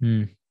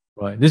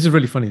 Right. This is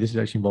really funny. This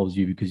actually involves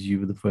you because you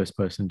were the first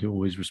person to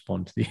always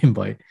respond to the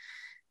invite,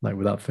 like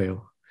without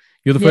fail.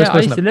 You're the first person.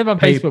 I used to live on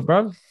Facebook,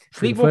 bro.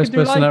 You're the first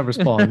person that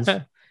responds,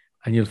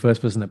 and you're the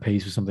first person that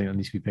pays for something that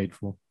needs to be paid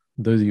for.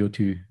 Those are your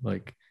two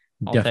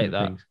definite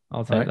things.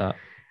 I'll take that.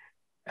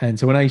 And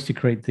so when I used to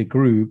create the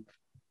group,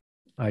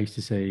 I used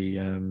to say,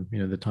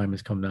 the time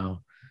has come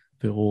now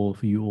for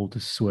you all to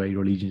swear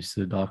your allegiance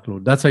to the Dark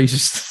Lord. That's how you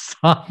just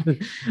start.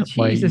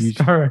 Jesus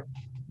Christ.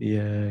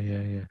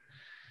 Yeah.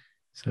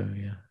 So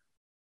yeah.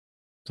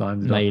 So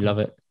I'm now you love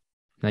it.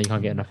 Now you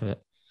can't get enough of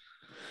it.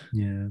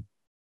 Yeah.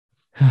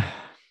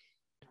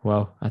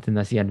 Well, I think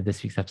that's the end of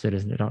this week's episode,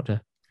 isn't it,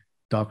 Doctor?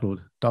 Dark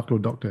Lord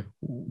Doctor.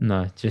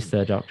 No, just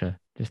Doctor.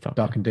 Just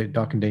Doctor.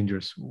 Dark and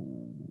dangerous.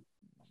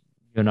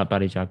 You're not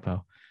Bally Jag,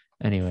 pal.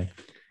 Anyway.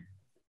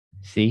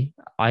 See,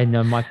 I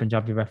know my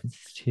Punjabi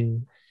references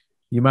too.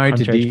 You're married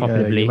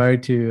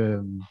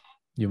to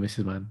your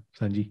Mrs. Man,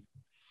 Sanji.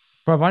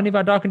 Bro, I knew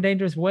about Dark and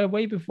Dangerous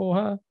way before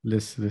her.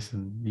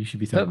 Listen, you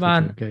should be thankful. Look,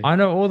 man, okay? I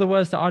know all the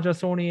words to Aja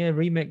Sawhney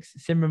remix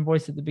Simran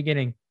voice at the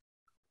beginning.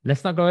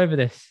 Let's not go over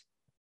this.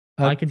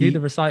 I can do the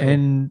recital.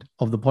 End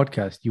of the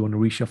podcast, you want to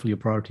reshuffle your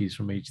priorities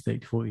from age 30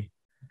 to 40.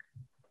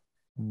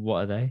 What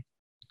are they?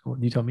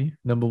 What you tell me?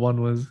 Number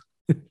one was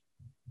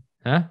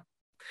huh?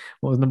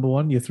 What was number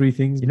one? Your three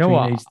things. You know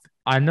what?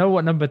 I know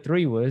what number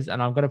 3 was,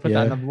 and I'm gonna put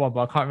that number 1,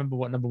 but I can't remember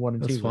what number 1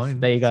 and 2 was.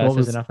 There you go. So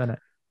that's enough, innit?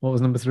 What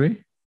was number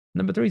 3?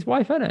 Number 3 is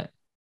wife, innit?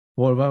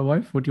 What about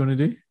wife? What do you want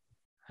to do?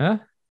 Huh?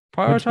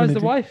 Prioritize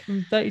the wife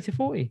from 30 to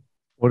 40.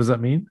 What does that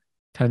mean?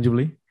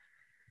 Tangibly?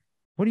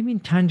 What do you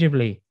mean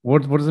tangibly?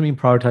 What does it mean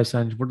prioritize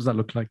tangibly? What does that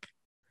look like?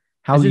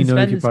 How do you know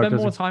if you prioritize? Spend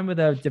more time with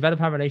her, develop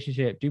our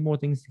relationship, do more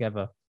things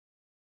together.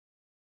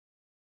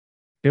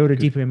 Build a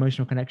deeper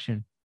emotional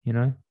connection, you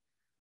know?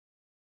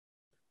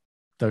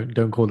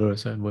 Don't call her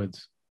certain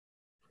words.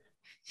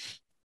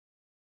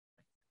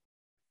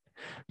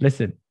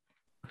 Listen,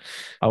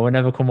 I will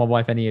never call my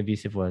wife any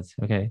abusive words.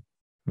 Okay,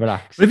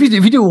 relax. But if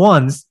you do it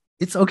once,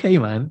 it's okay,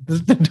 man.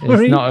 It's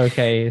not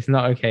okay. It's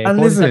not okay. And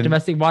listen, that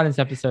domestic violence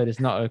episode is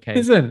not okay.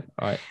 Listen,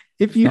 all right.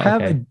 If you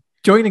have a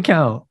joint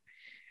account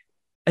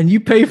and you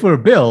pay for a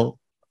bill,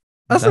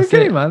 that's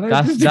okay, man.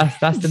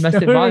 That's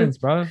domestic violence,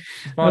 bro. As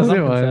far as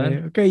I'm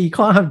concerned. Okay, you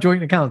can't have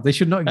joint accounts. They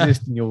should not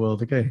exist in your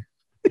world. Okay.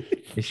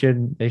 They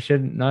shouldn't.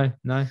 No.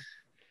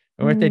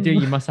 Or if they do,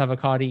 you must have a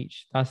card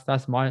each.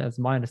 That's my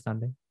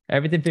understanding.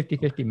 Everything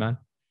 50-50, man.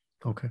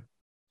 Okay.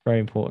 Very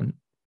important.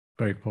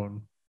 Very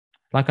important.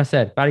 Like I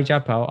said, Bally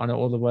Jabpal, I know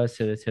all the words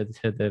to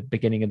the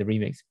beginning of the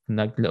remix from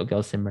that little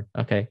girl Simran.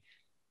 Okay.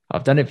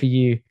 I've done it for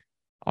you.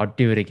 I'll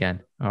do it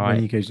again. All right.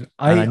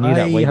 I knew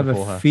that way have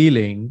a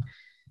feeling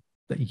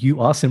that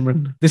you are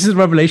Simran. This is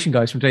revelation,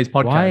 guys, from today's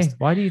podcast.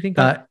 Why do you think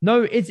that?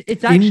 No, it's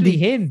actually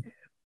him.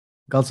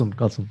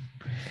 Galson.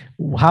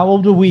 How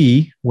old were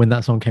we when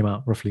that song came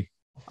out, roughly?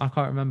 I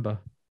can't remember.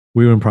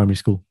 We were in primary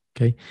school.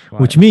 Okay.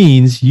 Right. Which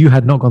means you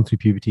had not gone through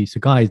puberty. So,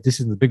 guys, this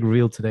is the big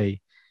reveal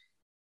today.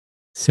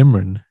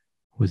 Simran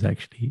was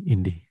actually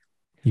indie.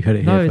 You heard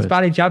it here. No, it's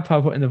Bally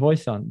Jabpal putting the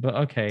voice on, but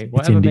okay.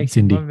 Whatever makes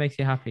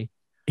you happy.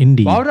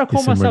 Indie. Why would I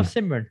call myself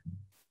Simran?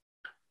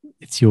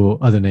 It's your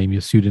other name,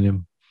 your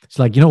pseudonym. It's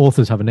like,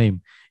 authors have a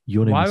name.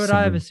 Your name. Why would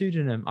I have a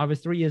pseudonym? I was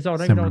 3 years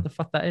old. I don't even know what the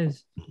fuck that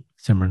is.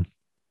 Simran,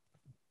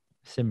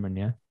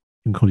 yeah. You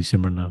can call you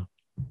Simran now.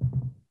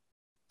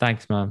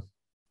 Thanks, man.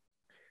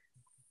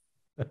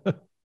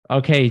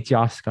 Okay,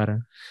 just got it.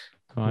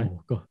 Fine.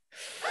 Oh,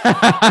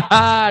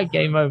 God.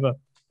 Game over.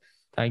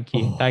 Thank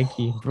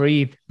you.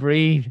 Breathe.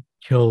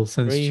 Chills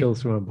through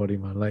my body,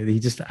 man. Like he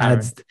just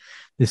adds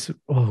this.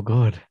 Oh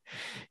God,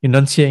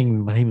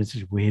 enunciating my name in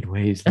such weird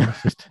ways. Like,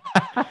 it's just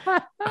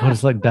God,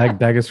 it's like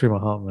daggers through my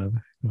heart,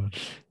 man. God.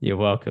 You're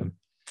welcome.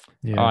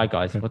 Yeah. All right,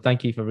 guys. Well,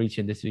 thank you for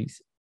reaching this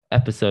week's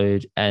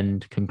episode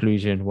and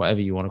conclusion, whatever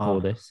you want to call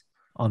this.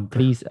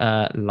 Please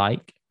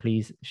like,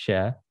 please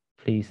share,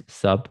 please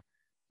sub.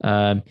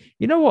 You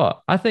know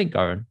what? I think,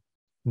 Goran,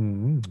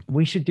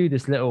 we should do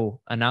this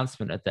little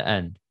announcement at the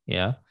end.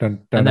 Yeah.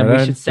 And then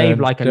we should save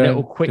like a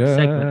little quick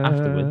segment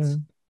afterwards.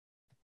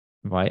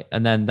 Right.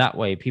 And then that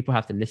way people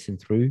have to listen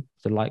through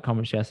to like,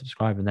 comment, share,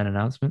 subscribe, and then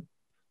announcement.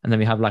 And then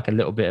we have like a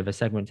little bit of a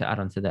segment to add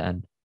on to the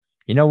end.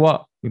 You know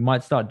what? We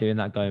might start doing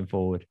that going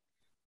forward.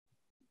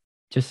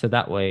 Just so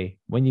that way,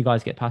 when you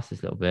guys get past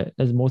this little bit,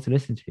 there's more to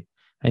listen to.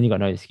 And you got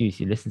no excuse.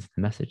 You listen to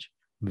the message.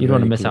 You don't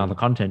want to miss out on the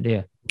content, do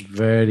you?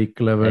 Very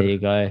clever. There you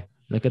go.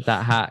 Look at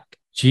that hack.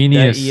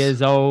 Genius. 30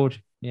 years old.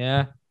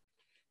 Yeah.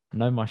 I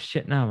know my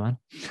shit now, man.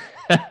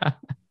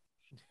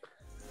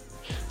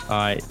 All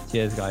right.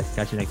 Cheers, guys.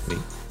 Catch you next week.